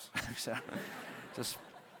big steps.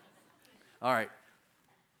 All right.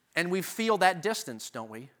 And we feel that distance, don't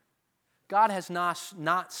we? God has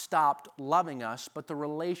not stopped loving us, but the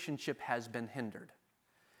relationship has been hindered.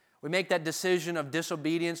 We make that decision of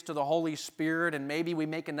disobedience to the Holy Spirit, and maybe we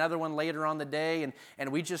make another one later on the day,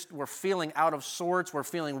 and we're feeling out of sorts. We're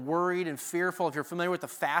feeling worried and fearful. If you're familiar with the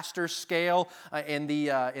FASTER scale in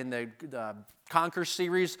the Conquer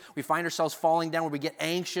series, we find ourselves falling down where we get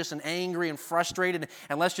anxious and angry and frustrated.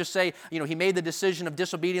 And let's just say, he made the decision of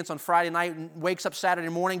disobedience on Friday night and wakes up Saturday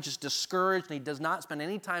morning just discouraged, and he does not spend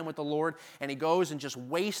any time with the Lord, and he goes and just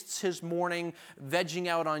wastes his morning vegging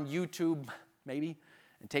out on YouTube, maybe,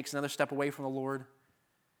 and takes another step away from the Lord.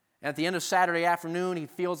 And at the end of Saturday afternoon, he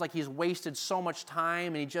feels like he's wasted so much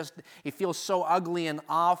time, and he feels so ugly and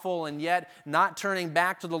awful, and yet not turning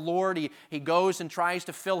back to the Lord, he goes and tries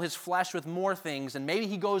to fill his flesh with more things, and maybe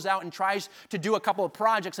he goes out and tries to do a couple of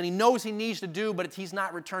projects, and he knows he needs to do, but he's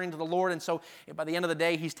not returning to the Lord, and so by the end of the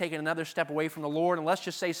day, he's taken another step away from the Lord, and let's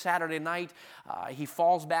just say Saturday night, he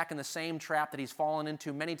falls back in the same trap that he's fallen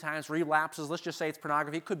into many times, relapses. Let's just say it's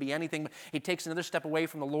pornography. It could be anything, but he takes another step away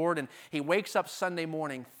from the Lord, and he wakes up Sunday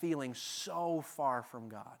morning feeling so far from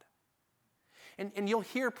God. And you'll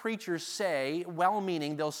hear preachers say,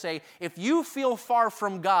 well-meaning, they'll say, if you feel far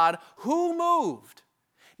from God, who moved?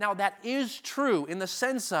 Now that is true in the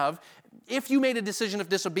sense of, if you made a decision of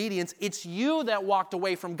disobedience, it's you that walked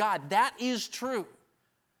away from God. That is true.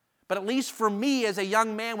 But at least for me as a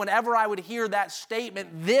young man, whenever I would hear that statement,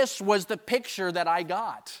 this was the picture that I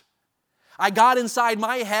got. I got inside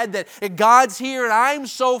my head that God's here and I'm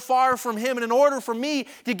so far from Him. And in order for me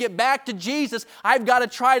to get back to Jesus, I've got to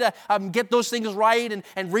try to get those things right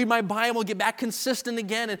and read my Bible, get back consistent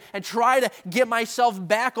again, and try to get myself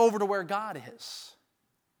back over to where God is.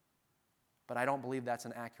 But I don't believe that's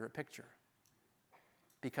an accurate picture,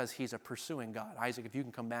 because He's a pursuing God. Isaac, if you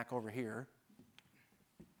can come back over here.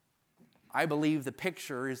 I believe the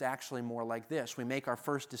picture is actually more like this. We make our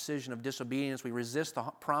first decision of disobedience. We resist the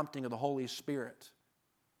prompting of the Holy Spirit.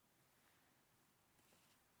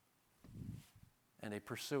 And a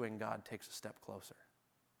pursuing God takes a step closer.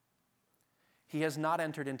 He has not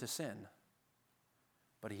entered into sin,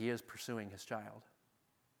 but He is pursuing His child.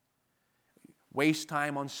 Waste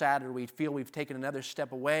time on Saturday. We feel we've taken another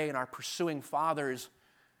step away, and our pursuing Father is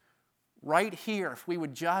right here if we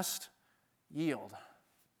would just yield.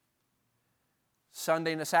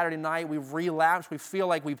 Saturday night, we've relapsed. We feel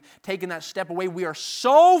like we've taken that step away. We are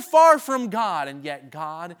so far from God, and yet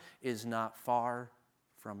God is not far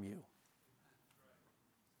from you.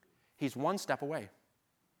 He's one step away.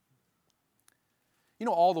 You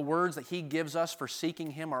know, all the words that He gives us for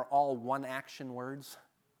seeking Him are all one-action words.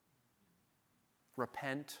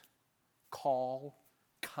 Repent, call,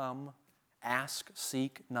 come, ask,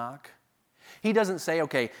 seek, knock. He doesn't say,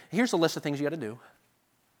 okay, here's a list of things you got to do.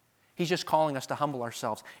 He's just calling us to humble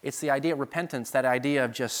ourselves. It's the idea of repentance, that idea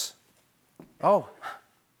of just, oh,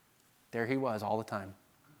 there He was all the time.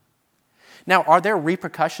 Now, are there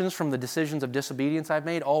repercussions from the decisions of disobedience I've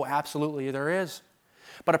made? Oh, absolutely there is.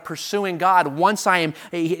 But a pursuing God, once I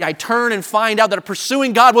turn and find out that a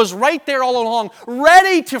pursuing God was right there all along,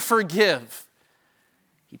 ready to forgive.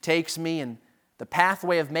 He takes me in the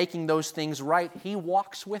pathway of making those things right. He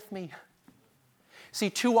walks with me. See,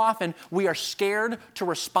 too often we are scared to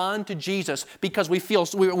respond to Jesus because we feel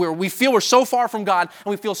we're so far from God,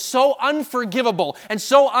 and we feel so unforgivable and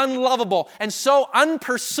so unlovable and so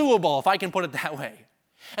unpursuable, if I can put it that way.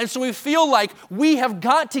 And so we feel like we have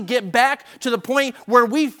got to get back to the point where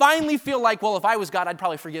we finally feel like, well, if I was God, I'd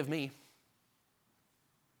probably forgive me.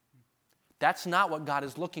 That's not what God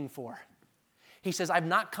is looking for. He says, I've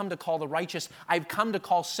not come to call the righteous. I've come to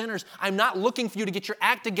call sinners. I'm not looking for you to get your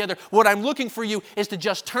act together. What I'm looking for you is to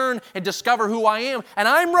just turn and discover who I am. And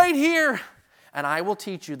I'm right here. And I will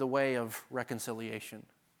teach you the way of reconciliation.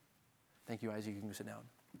 Thank you, Isaac. You can sit down.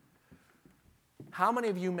 How many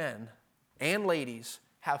of you men and ladies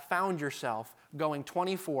have found yourself going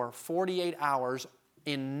 24, 48 hours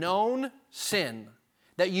in known sin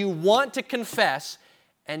that you want to confess,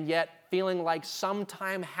 and yet feeling like some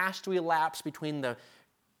time has to elapse between the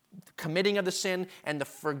committing of the sin and the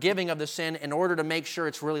forgiving of the sin in order to make sure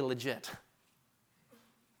it's really legit?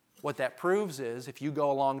 What that proves is, if you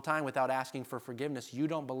go a long time without asking for forgiveness, you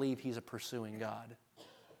don't believe He's a pursuing God.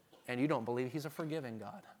 And you don't believe He's a forgiving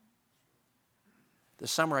God.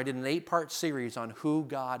 This summer I did an 8-part series on who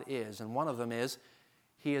God is, and one of them is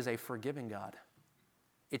He is a forgiving God.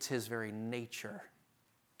 It's His very nature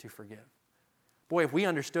to forgive. Boy, if we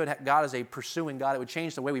understood God as a pursuing God, it would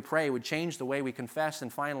change the way we pray, it would change the way we confess,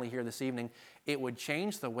 and finally here this evening, it would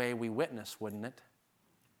change the way we witness, wouldn't it?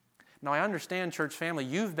 Now, I understand, church family,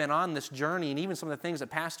 you've been on this journey, and even some of the things that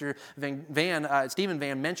Pastor Stephen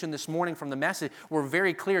Van mentioned this morning from the message were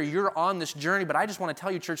very clear. You're on this journey, but I just want to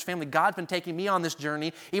tell you, church family, God's been taking me on this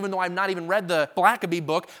journey, even though I've not even read the Blackaby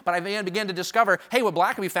book, but I began to discover, hey, what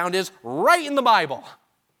Blackaby found is right in the Bible.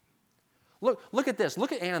 Look at this.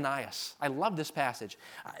 Look at Ananias. I love this passage.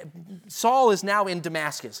 Saul is now in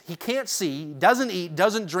Damascus. He can't see, doesn't eat,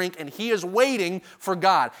 doesn't drink, and he is waiting for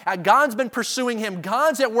God. God's been pursuing him.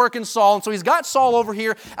 God's at work in Saul, and so he's got Saul over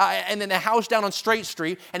here and then a house down on Straight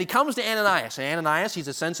Street, and he comes to Ananias. And Ananias, he's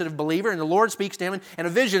a sensitive believer, and the Lord speaks to him in a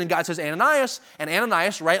vision, and God says, Ananias, and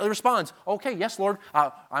Ananias rightly responds, okay, yes, Lord,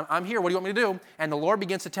 I'm here. What do you want me to do? And the Lord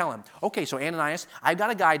begins to tell him, okay, so Ananias, I've got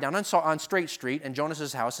a guy down on Straight Street in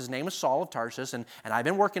Jonas's house. His name is Saul of Tarsus, and I've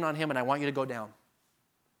been working on him, and I want you to go down.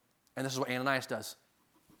 And this is what Ananias does.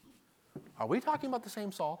 Are we talking about the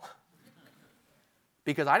same Saul?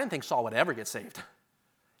 Because I didn't think Saul would ever get saved.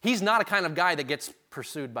 He's not a kind of guy that gets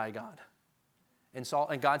pursued by God. And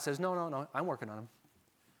God says, no, I'm working on him.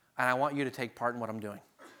 And I want you to take part in what I'm doing.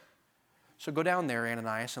 So go down there,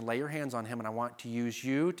 Ananias, and lay your hands on him, and I want to use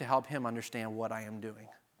you to help him understand what I am doing.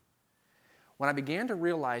 When I began to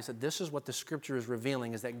realize that this is what the Scripture is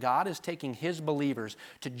revealing, is that God is taking His believers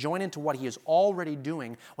to join into what He is already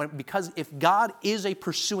doing. Because if God is a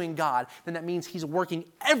pursuing God, then that means He's working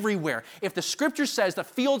everywhere. If the Scripture says the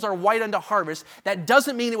fields are white unto harvest, that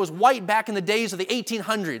doesn't mean it was white back in the days of the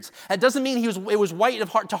 1800s. That doesn't mean it was white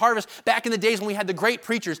to harvest back in the days when we had the great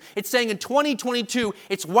preachers. It's saying in 2022,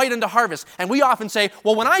 it's white unto harvest. And we often say,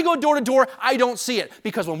 well, when I go door to door, I don't see it.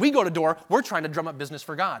 Because when we go to door, we're trying to drum up business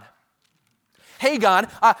for God. Hey, God,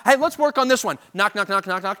 hey, let's work on this one. Knock, knock, knock,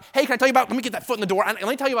 knock, knock. Hey, can I tell you about, let me get that foot in the door, and let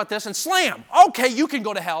me tell you about this, and slam. Okay, you can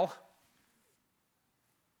go to hell.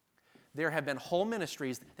 There have been whole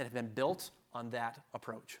ministries that have been built on that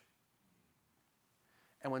approach.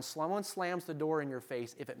 And when someone slams the door in your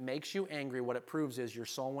face, if it makes you angry, what it proves is you're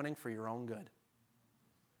soul winning for your own good.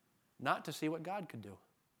 Not to see what God could do.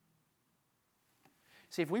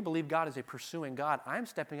 See, if we believe God is a pursuing God, I'm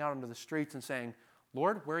stepping out into the streets and saying,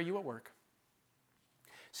 Lord, where are you at work?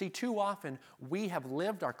 See, too often we have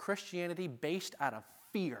lived our Christianity based out of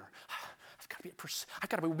fear. I've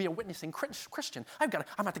got to be a witnessing Christian.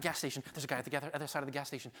 I'm at the gas station. There's a guy at the other side of the gas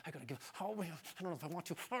station. I've got to give. Oh, I don't know if I want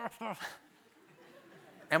to.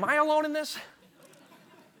 Am I alone in this?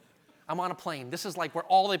 I'm on a plane. This is like where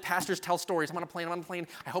all the pastors tell stories. I'm on a plane.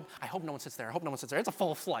 I hope no one sits there. It's a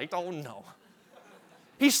full flight. Oh no.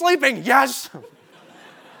 He's sleeping. Yes.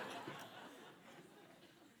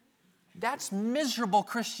 That's miserable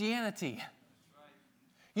Christianity.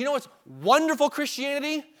 You know what's wonderful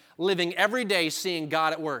Christianity? Living every day seeing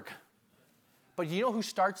God at work. But you know who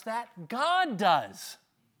starts that? God does.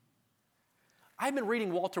 I've been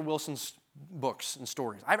reading Walter Wilson's books and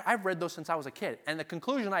stories. I've read those since I was a kid. And the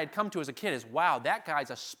conclusion I had come to as a kid is, wow, that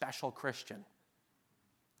guy's a special Christian.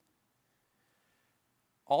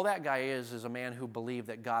 All that guy is a man who believed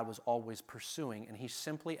that God was always pursuing, and he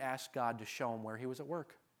simply asked God to show him where he was at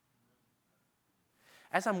work.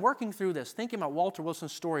 as I'm working through this, thinking about Walter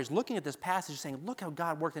Wilson's stories, looking at this passage, saying, look how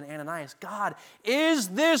God worked in Ananias. God, is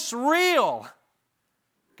this real?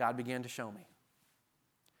 God began to show me.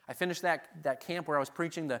 I finished that camp where I was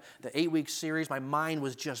preaching the 8-week series. My mind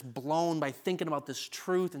was just blown by thinking about this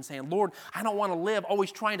truth and saying, Lord, I don't want to live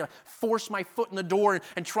always trying to force my foot in the door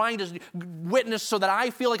and trying to witness so that I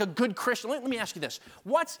feel like a good Christian. Let me ask you this.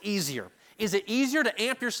 What's easier? Is it easier to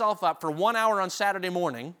amp yourself up for 1 hour on Saturday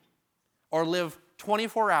morning or live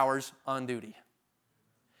 24 hours on duty?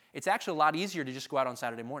 It's actually a lot easier to just go out on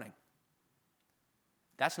Saturday morning.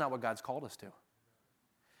 That's not what God's called us to.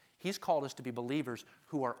 He's called us to be believers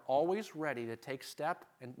who are always ready to take step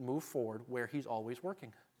and move forward where He's always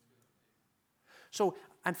working. So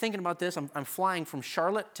I'm thinking about this. I'm flying from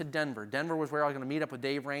Charlotte to Denver. Denver was where I was going to meet up with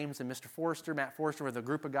Dave Rames and Mr. Forrester, Matt Forrester, with a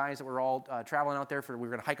group of guys that were all traveling out there. We were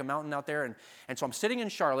going to hike a mountain out there. And so I'm sitting in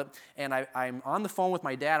Charlotte, and I'm on the phone with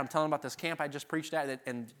my dad. I'm telling him about this camp I just preached at,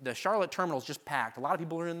 and the Charlotte terminal is just packed. A lot of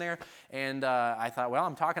people are in there. And I thought, well,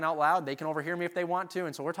 I'm talking out loud. They can overhear me if they want to.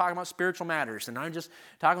 And so we're talking about spiritual matters. And I'm just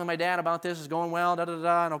talking with my dad about this. It's going well,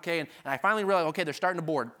 da-da-da-da, and okay. And I finally realized, okay, they're starting to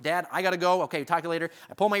board. Dad, I got to go. Okay, talk to you later.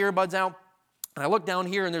 I pull my earbuds out. And I look down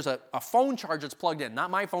here, and there's a phone charger that's plugged in. Not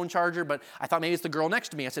my phone charger, but I thought maybe it's the girl next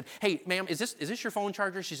to me. I said, hey, ma'am, is this your phone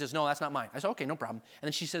charger? She says, no, that's not mine. I said, okay, no problem. And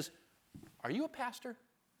then she says, are you a pastor?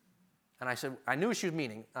 And I said, I knew what she was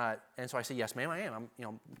meaning. And so I said, yes, ma'am, I am. I'm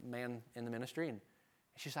a man in the ministry. And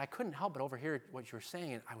she said, I couldn't help but overhear what you were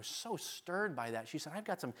saying. And I was so stirred by that. She said, I've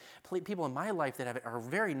got some people in my life that are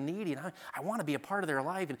very needy, and I want to be a part of their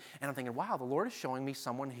life. And I'm thinking, wow, the Lord is showing me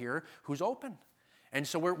someone here who's open. And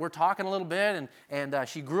so we're talking a little bit, and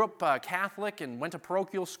she grew up Catholic and went to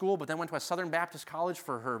parochial school, but then went to a Southern Baptist college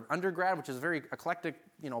for her undergrad, which is a very eclectic,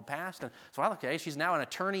 past. And so, okay, she's now an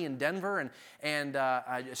attorney in Denver, and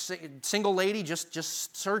a single lady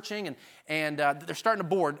just searching, and they're starting to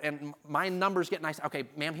board, and my numbers get nice. Okay,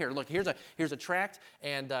 ma'am, here, look, here's a tract,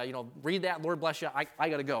 and read that. Lord bless you. I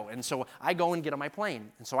got to go. And so I go and get on my plane,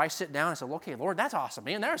 and so I sit down and say, okay, Lord, that's awesome,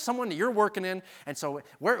 man. There's someone that you're working in, and so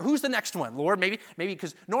who's the next one, Lord? Maybe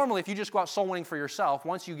because normally if you just go out soul winning for yourself,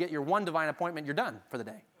 once you get your one divine appointment, you're done for the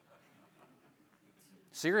day.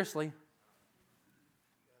 Seriously.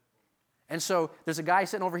 And so there's a guy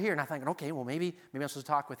sitting over here, and I'm thinking, okay, well, maybe I'm supposed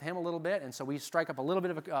to talk with him a little bit. And so we strike up a little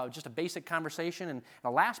bit of just a basic conversation, and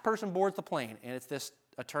the last person boards the plane, and it's this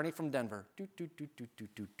attorney from Denver.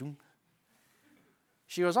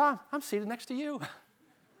 She goes, oh, I'm seated next to you.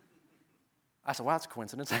 I said, well, that's a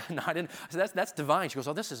coincidence. No, I didn't. I said, that's divine. She goes,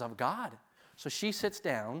 oh, this is of God. So she sits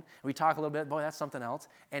down, and we talk a little bit. Boy, that's something else.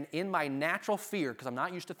 And in my natural fear, because I'm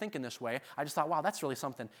not used to thinking this way, I just thought, wow, that's really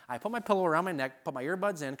something. I put my pillow around my neck, put my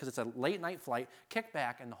earbuds in, because it's a late night flight, kick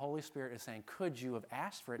back, and the Holy Spirit is saying, could you have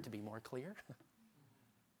asked for it to be more clear?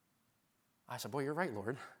 I said, boy, you're right,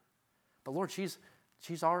 Lord. But Lord, she's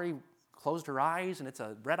already closed her eyes, and it's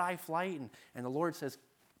a red-eye flight, and the Lord says,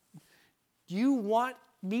 you want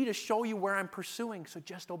me to show you where I'm pursuing, so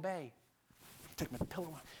just obey. Take my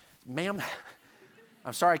pillow. Ma'am,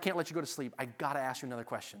 I'm sorry, I can't let you go to sleep. I got to ask you another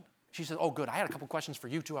question. She said, oh, good. I had a couple questions for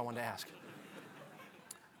you, too, I wanted to ask.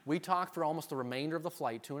 We talked for almost the remainder of the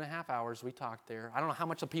flight, 2.5 hours. We talked there. I don't know how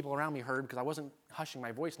much the people around me heard because I wasn't hushing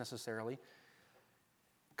my voice necessarily.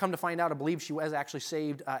 Come to find out, I believe she was actually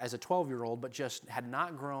saved as a 12-year-old, but just had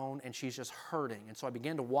not grown, and she's just hurting. And so I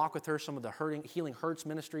began to walk with her some of the Healing Hurts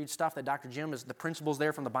ministry stuff that Dr. Jim is the principles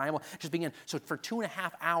there from the Bible. Just began. So for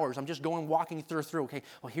 2.5 hours, I'm just walking through. Okay,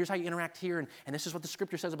 well, here's how you interact here, and this is what the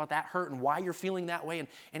Scripture says about that hurt and why you're feeling that way.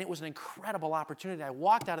 And it was an incredible opportunity. I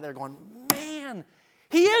walked out of there going, man,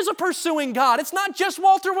 he is a pursuing God. It's not just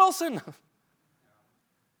Walter Wilson.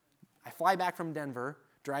 I fly back from Denver,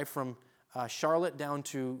 drive from Charlotte down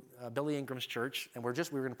to Billy Ingram's church, and we were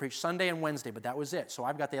going to preach Sunday and Wednesday, but that was it. So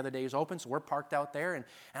I've got the other days open, so we're parked out there, and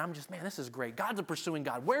I'm just, man, this is great. God's a pursuing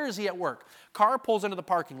God. Where is he at work? Car pulls into the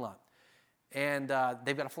parking lot, and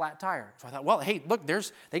they've got a flat tire. So I thought, well, hey, look,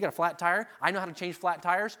 they got a flat tire. I know how to change flat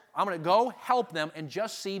tires. I'm going to go help them and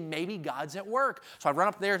just see maybe God's at work. So I run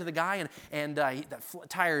up there to the guy, and that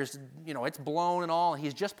tire is, it's blown and all. And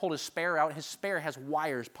he's just pulled his spare out. His spare has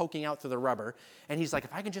wires poking out through the rubber. And he's like,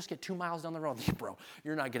 if I can just get 2 miles down the road, bro,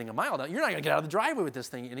 you're not getting a mile down. You're not going to get out of the driveway with this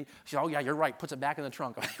thing. And he said, oh, yeah, you're right. Puts it back in the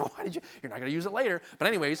trunk. Why did you? You're not going to use it later. But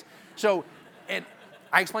anyways, and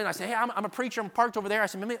I explained, I said, hey, I'm a preacher, I'm parked over there. I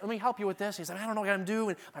said, let me help you with this. He said, I don't know what I'm going to do,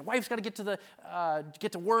 and my wife's got to get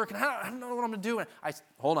to work, and I don't know what I'm going to do. And I said,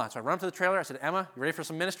 hold on. So I run up to the trailer. I said, Emma, you ready for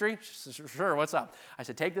some ministry? She said, sure, what's up? I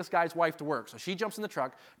said, take this guy's wife to work. So she jumps in the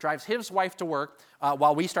truck, drives his wife to work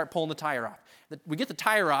while we start pulling the tire off. We get the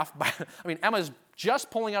tire off. Emma's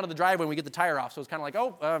just pulling out of the driveway when we get the tire off, so it's kind of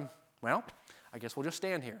like, well, I guess we'll just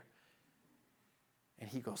stand here. And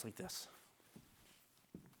he goes like this.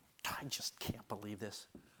 I just can't believe this.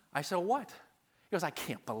 I said, what? He goes, I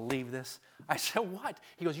can't believe this. I said, what?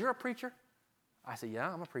 He goes, you're a preacher? I said,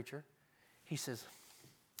 yeah, I'm a preacher. He says,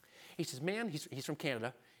 man, he's from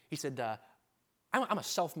Canada. He said, I'm a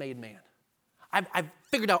self-made man. I've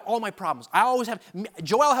figured out all my problems. I always have,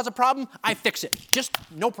 Joel has a problem, I fix it. Just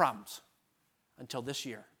no problems. Until this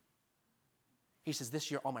year. He says, this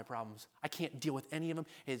year, all my problems, I can't deal with any of them.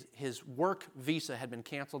 His work visa had been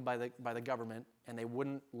canceled by the government, and they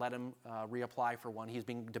wouldn't let him reapply for one. He's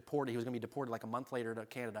being deported. He was going to be deported like a month later to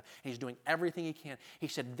Canada, and he's doing everything he can. He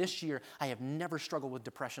said, this year, I have never struggled with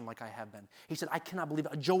depression like I have been. He said, I cannot believe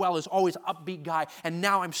it. Joel is always an upbeat guy, and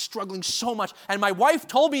now I'm struggling so much. And my wife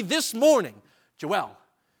told me this morning, Joel,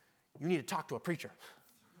 you need to talk to a preacher.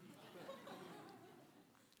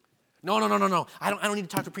 No. I don't need to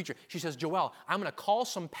talk to a preacher. She says, Joel, I'm going to call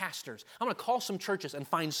some pastors. I'm going to call some churches and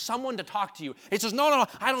find someone to talk to you. He says, no,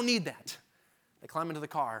 I don't need that. They climb into the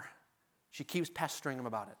car. She keeps pestering him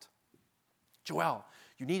about it. Joel,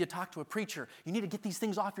 you need to talk to a preacher. You need to get these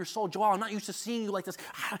things off your soul. Joel, I'm not used to seeing you like this.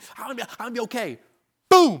 I'm going to be okay.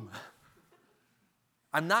 Boom.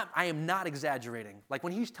 I am not exaggerating. Like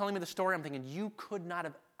when he's telling me the story, I'm thinking, you could not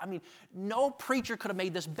have, no preacher could have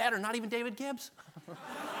made this better, not even David Gibbs.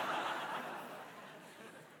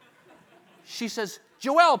 She says,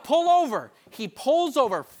 Joel, pull over. He pulls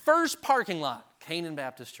over, first parking lot, Canaan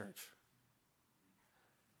Baptist Church.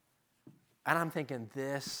 And I'm thinking,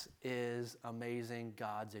 this is amazing.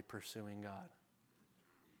 God's a pursuing God.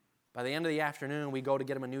 By the end of the afternoon, we go to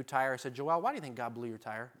get him a new tire. I said, Joel, why do you think God blew your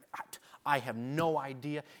tire? I have no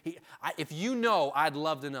idea. If you know, I'd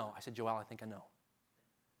love to know. I said, Joel, I think I know.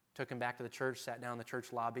 Took him back to the church, sat down in the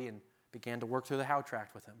church lobby, and began to work through the how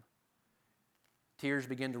tract with him. Tears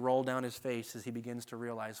begin to roll down his face as he begins to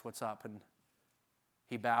realize what's up. And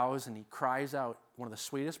he bows and he cries out one of the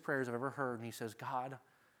sweetest prayers I've ever heard. And he says, God,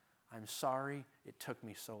 I'm sorry it took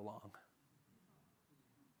me so long.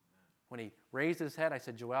 When he raised his head, I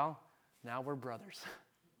said, Joel, now we're brothers.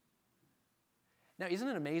 Now, isn't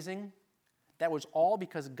it amazing? That was all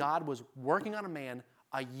because God was working on a man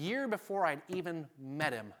a year before I'd even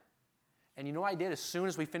met him. And you know what I did as soon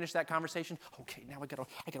as we finished that conversation? Okay, now I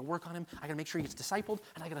gotta work on him. I gotta make sure he gets discipled,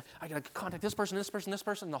 and I gotta contact this person.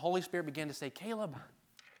 And the Holy Spirit began to say, Caleb,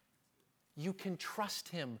 you can trust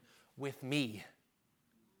him with me.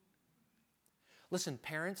 Listen,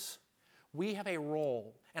 parents, we have a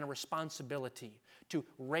role and a responsibility to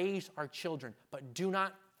raise our children, but do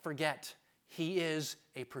not forget, he is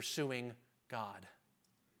a pursuing God.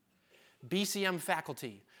 BCM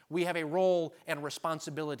faculty, we have a role and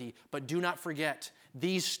responsibility, but do not forget,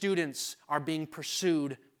 these students are being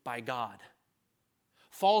pursued by God.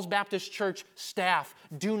 Falls Baptist Church staff,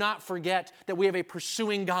 do not forget that we have a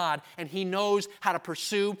pursuing God, and he knows how to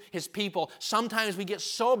pursue his people. Sometimes we get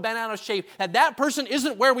so bent out of shape that person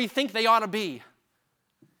isn't where we think they ought to be,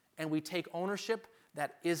 and we take ownership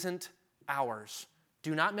that isn't ours.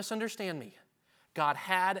 Do not misunderstand me. God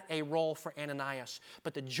had a role for Ananias,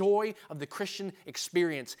 but the joy of the Christian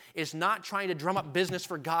experience is not trying to drum up business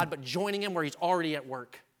for God, but joining him where he's already at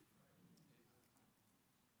work.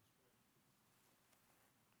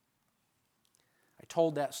 I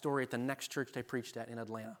told that story at the next church I preached at in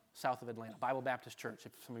Atlanta, south of Atlanta, Bible Baptist Church,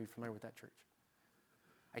 if some of you are familiar with that church.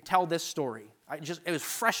 I tell this story. It was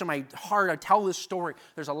fresh in my heart. I tell this story.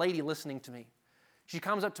 There's a lady listening to me. She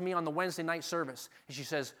comes up to me on the Wednesday night service, and she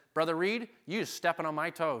says, Brother Reed, you're stepping on my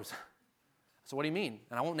toes. So what do you mean?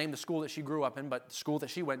 And I won't name the school that she grew up in, but the school that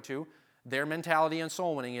she went to, their mentality in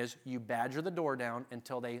soul winning is you badger the door down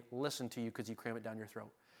until they listen to you because you cram it down your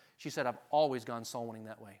throat. She said, I've always gone soul winning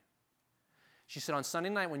that way. She said, on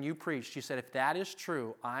Sunday night when you preached, she said, if that is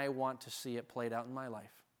true, I want to see it played out in my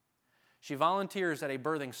life. She volunteers at a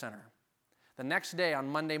birthing center. The next day, on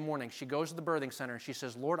Monday morning, she goes to the birthing center and she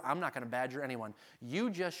says, Lord, I'm not going to badger anyone.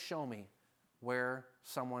 You just show me where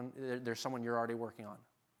there's someone you're already working on.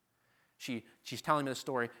 She's telling me the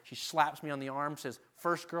story. She slaps me on the arm, says,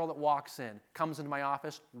 first girl that walks in, comes into my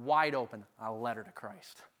office, wide open. I'll led her to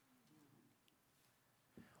Christ.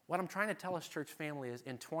 What I'm trying to tell us, church family, is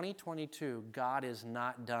in 2022, God is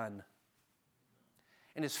not done.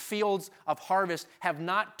 And his fields of harvest have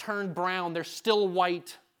not turned brown. They're still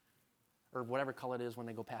white. Or whatever color it is when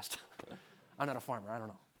they go past. I'm not a farmer, I don't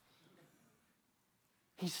know.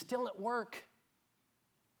 He's still at work.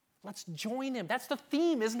 Let's join him. That's the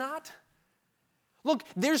theme, is not? Look,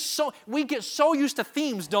 we get so used to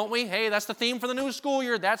themes, don't we? Hey, that's the theme for the new school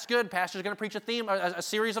year. That's good. Pastor's going to preach a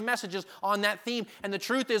series of messages on that theme. And the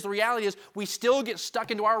truth is, the reality is, we still get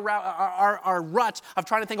stuck into our ruts of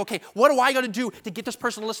trying to think, okay, what do I got to do to get this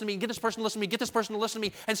person to listen to me, get this person to listen to me, get this person to listen to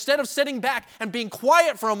me, instead of sitting back and being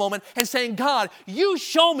quiet for a moment and saying, God, you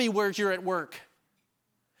show me where you're at work.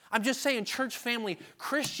 I'm just saying, church family,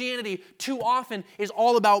 Christianity too often is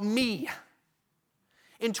all about me.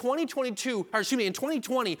 In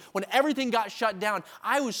 2020, when everything got shut down,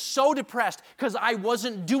 I was so depressed because I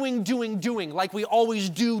wasn't doing like we always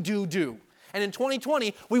do. And in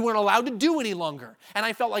 2020, we weren't allowed to do any longer. And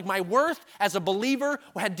I felt like my worth as a believer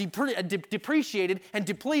had depreciated and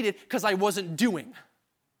depleted because I wasn't doing.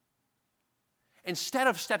 Instead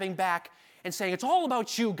of stepping back and saying, it's all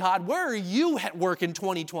about you, God, where are you at work in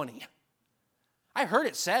 2020? I heard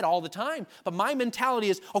it said all the time, but my mentality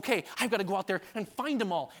is, okay, I've got to go out there and find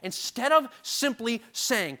them all. Instead of simply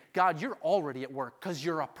saying, God, you're already at work because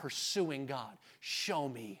you're a pursuing God. Show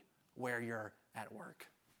me where you're at work.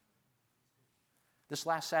 This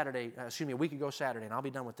last Saturday, a week ago Saturday, and I'll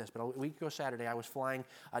be done with this, but a week ago Saturday, I was flying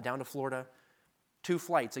down to Florida. 2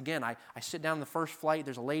 flights. Again, I sit down in the first flight.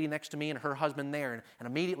 There's a lady next to me and her husband there. And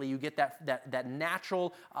immediately you get that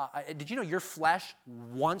natural, did you know your flesh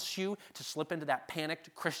wants you to slip into that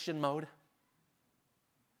panicked Christian mode?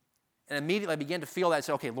 And immediately I began to feel that. I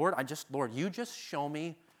said, okay, Lord, you just show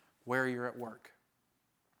me where you're at work.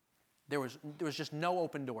 There was just no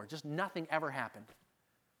open door. Just nothing ever happened.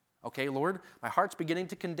 Okay, Lord, my heart's beginning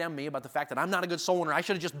to condemn me about the fact that I'm not a good soul winner. I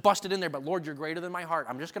should have just busted in there, but Lord, you're greater than my heart.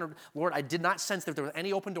 Lord, I did not sense that there was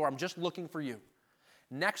any open door. I'm just looking for you.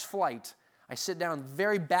 Next flight, I sit down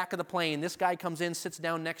very back of the plane. This guy comes in, sits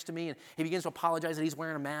down next to me, and he begins to apologize that he's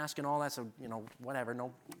wearing a mask and all that. So, whatever,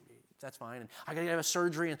 no, that's fine. And I got to have a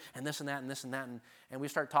surgery and this and that and this and that. And we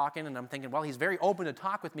start talking, and I'm thinking, well, he's very open to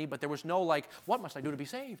talk with me, but there was no what must I do to be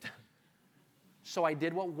saved? So I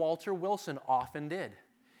did what Walter Wilson often did.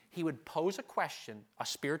 He would pose a question, a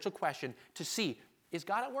spiritual question, to see, is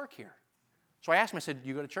God at work here? So I asked him, I said, do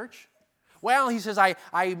you go to church? Well, he says, I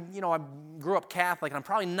grew up Catholic, and I'm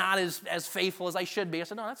probably not as faithful as I should be. I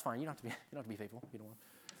said, no, that's fine. You don't have to be faithful. You don't want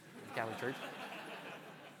the Catholic Church.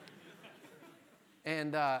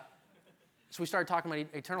 And so we started talking about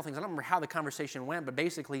eternal things. I don't remember how the conversation went, but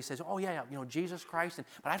basically he says, oh yeah, Jesus Christ,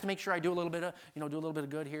 but I have to make sure I do a little bit of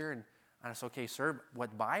good here. And I said, okay, sir,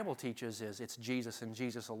 what Bible teaches is it's Jesus and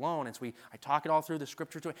Jesus alone. And so I talk it all through the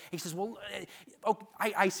scripture to him. He says, well,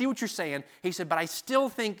 I see what you're saying. He said, but I still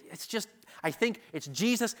think I think it's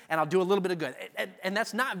Jesus and I'll do a little bit of good. And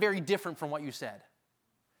that's not very different from what you said.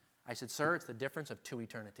 I said, sir, it's the difference of 2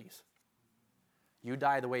 eternities. You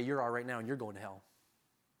die the way you are right now and you're going to hell.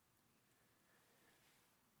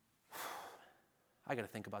 I got to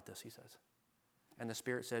think about this, he says. And the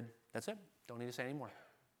Spirit said, that's it. Don't need to say any more.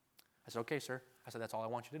 I said, okay, sir. I said, that's all I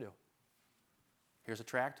want you to do. Here's a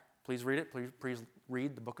tract. Please read it. Please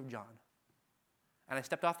read the book of John. And I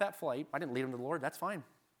stepped off that flight. I didn't lead him to the Lord. That's fine.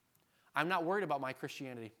 I'm not worried about my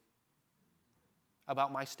Christianity,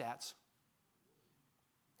 about my stats.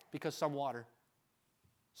 Because some water,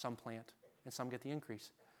 some plant, and some get the increase.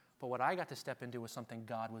 But what I got to step into was something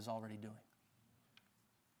God was already doing.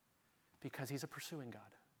 Because he's a pursuing God.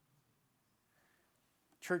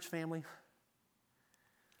 Church family,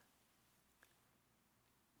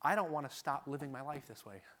 I don't want to stop living my life this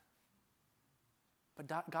way. But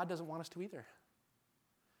God doesn't want us to either.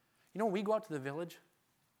 When we go out to the village,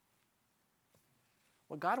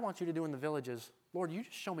 what God wants you to do in the village is, Lord, you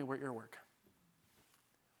just show me where your work.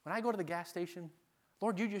 When I go to the gas station,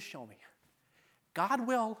 Lord, you just show me. God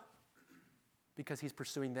will, because he's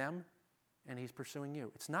pursuing them and he's pursuing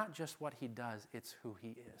you. It's not just what he does, it's who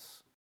he is.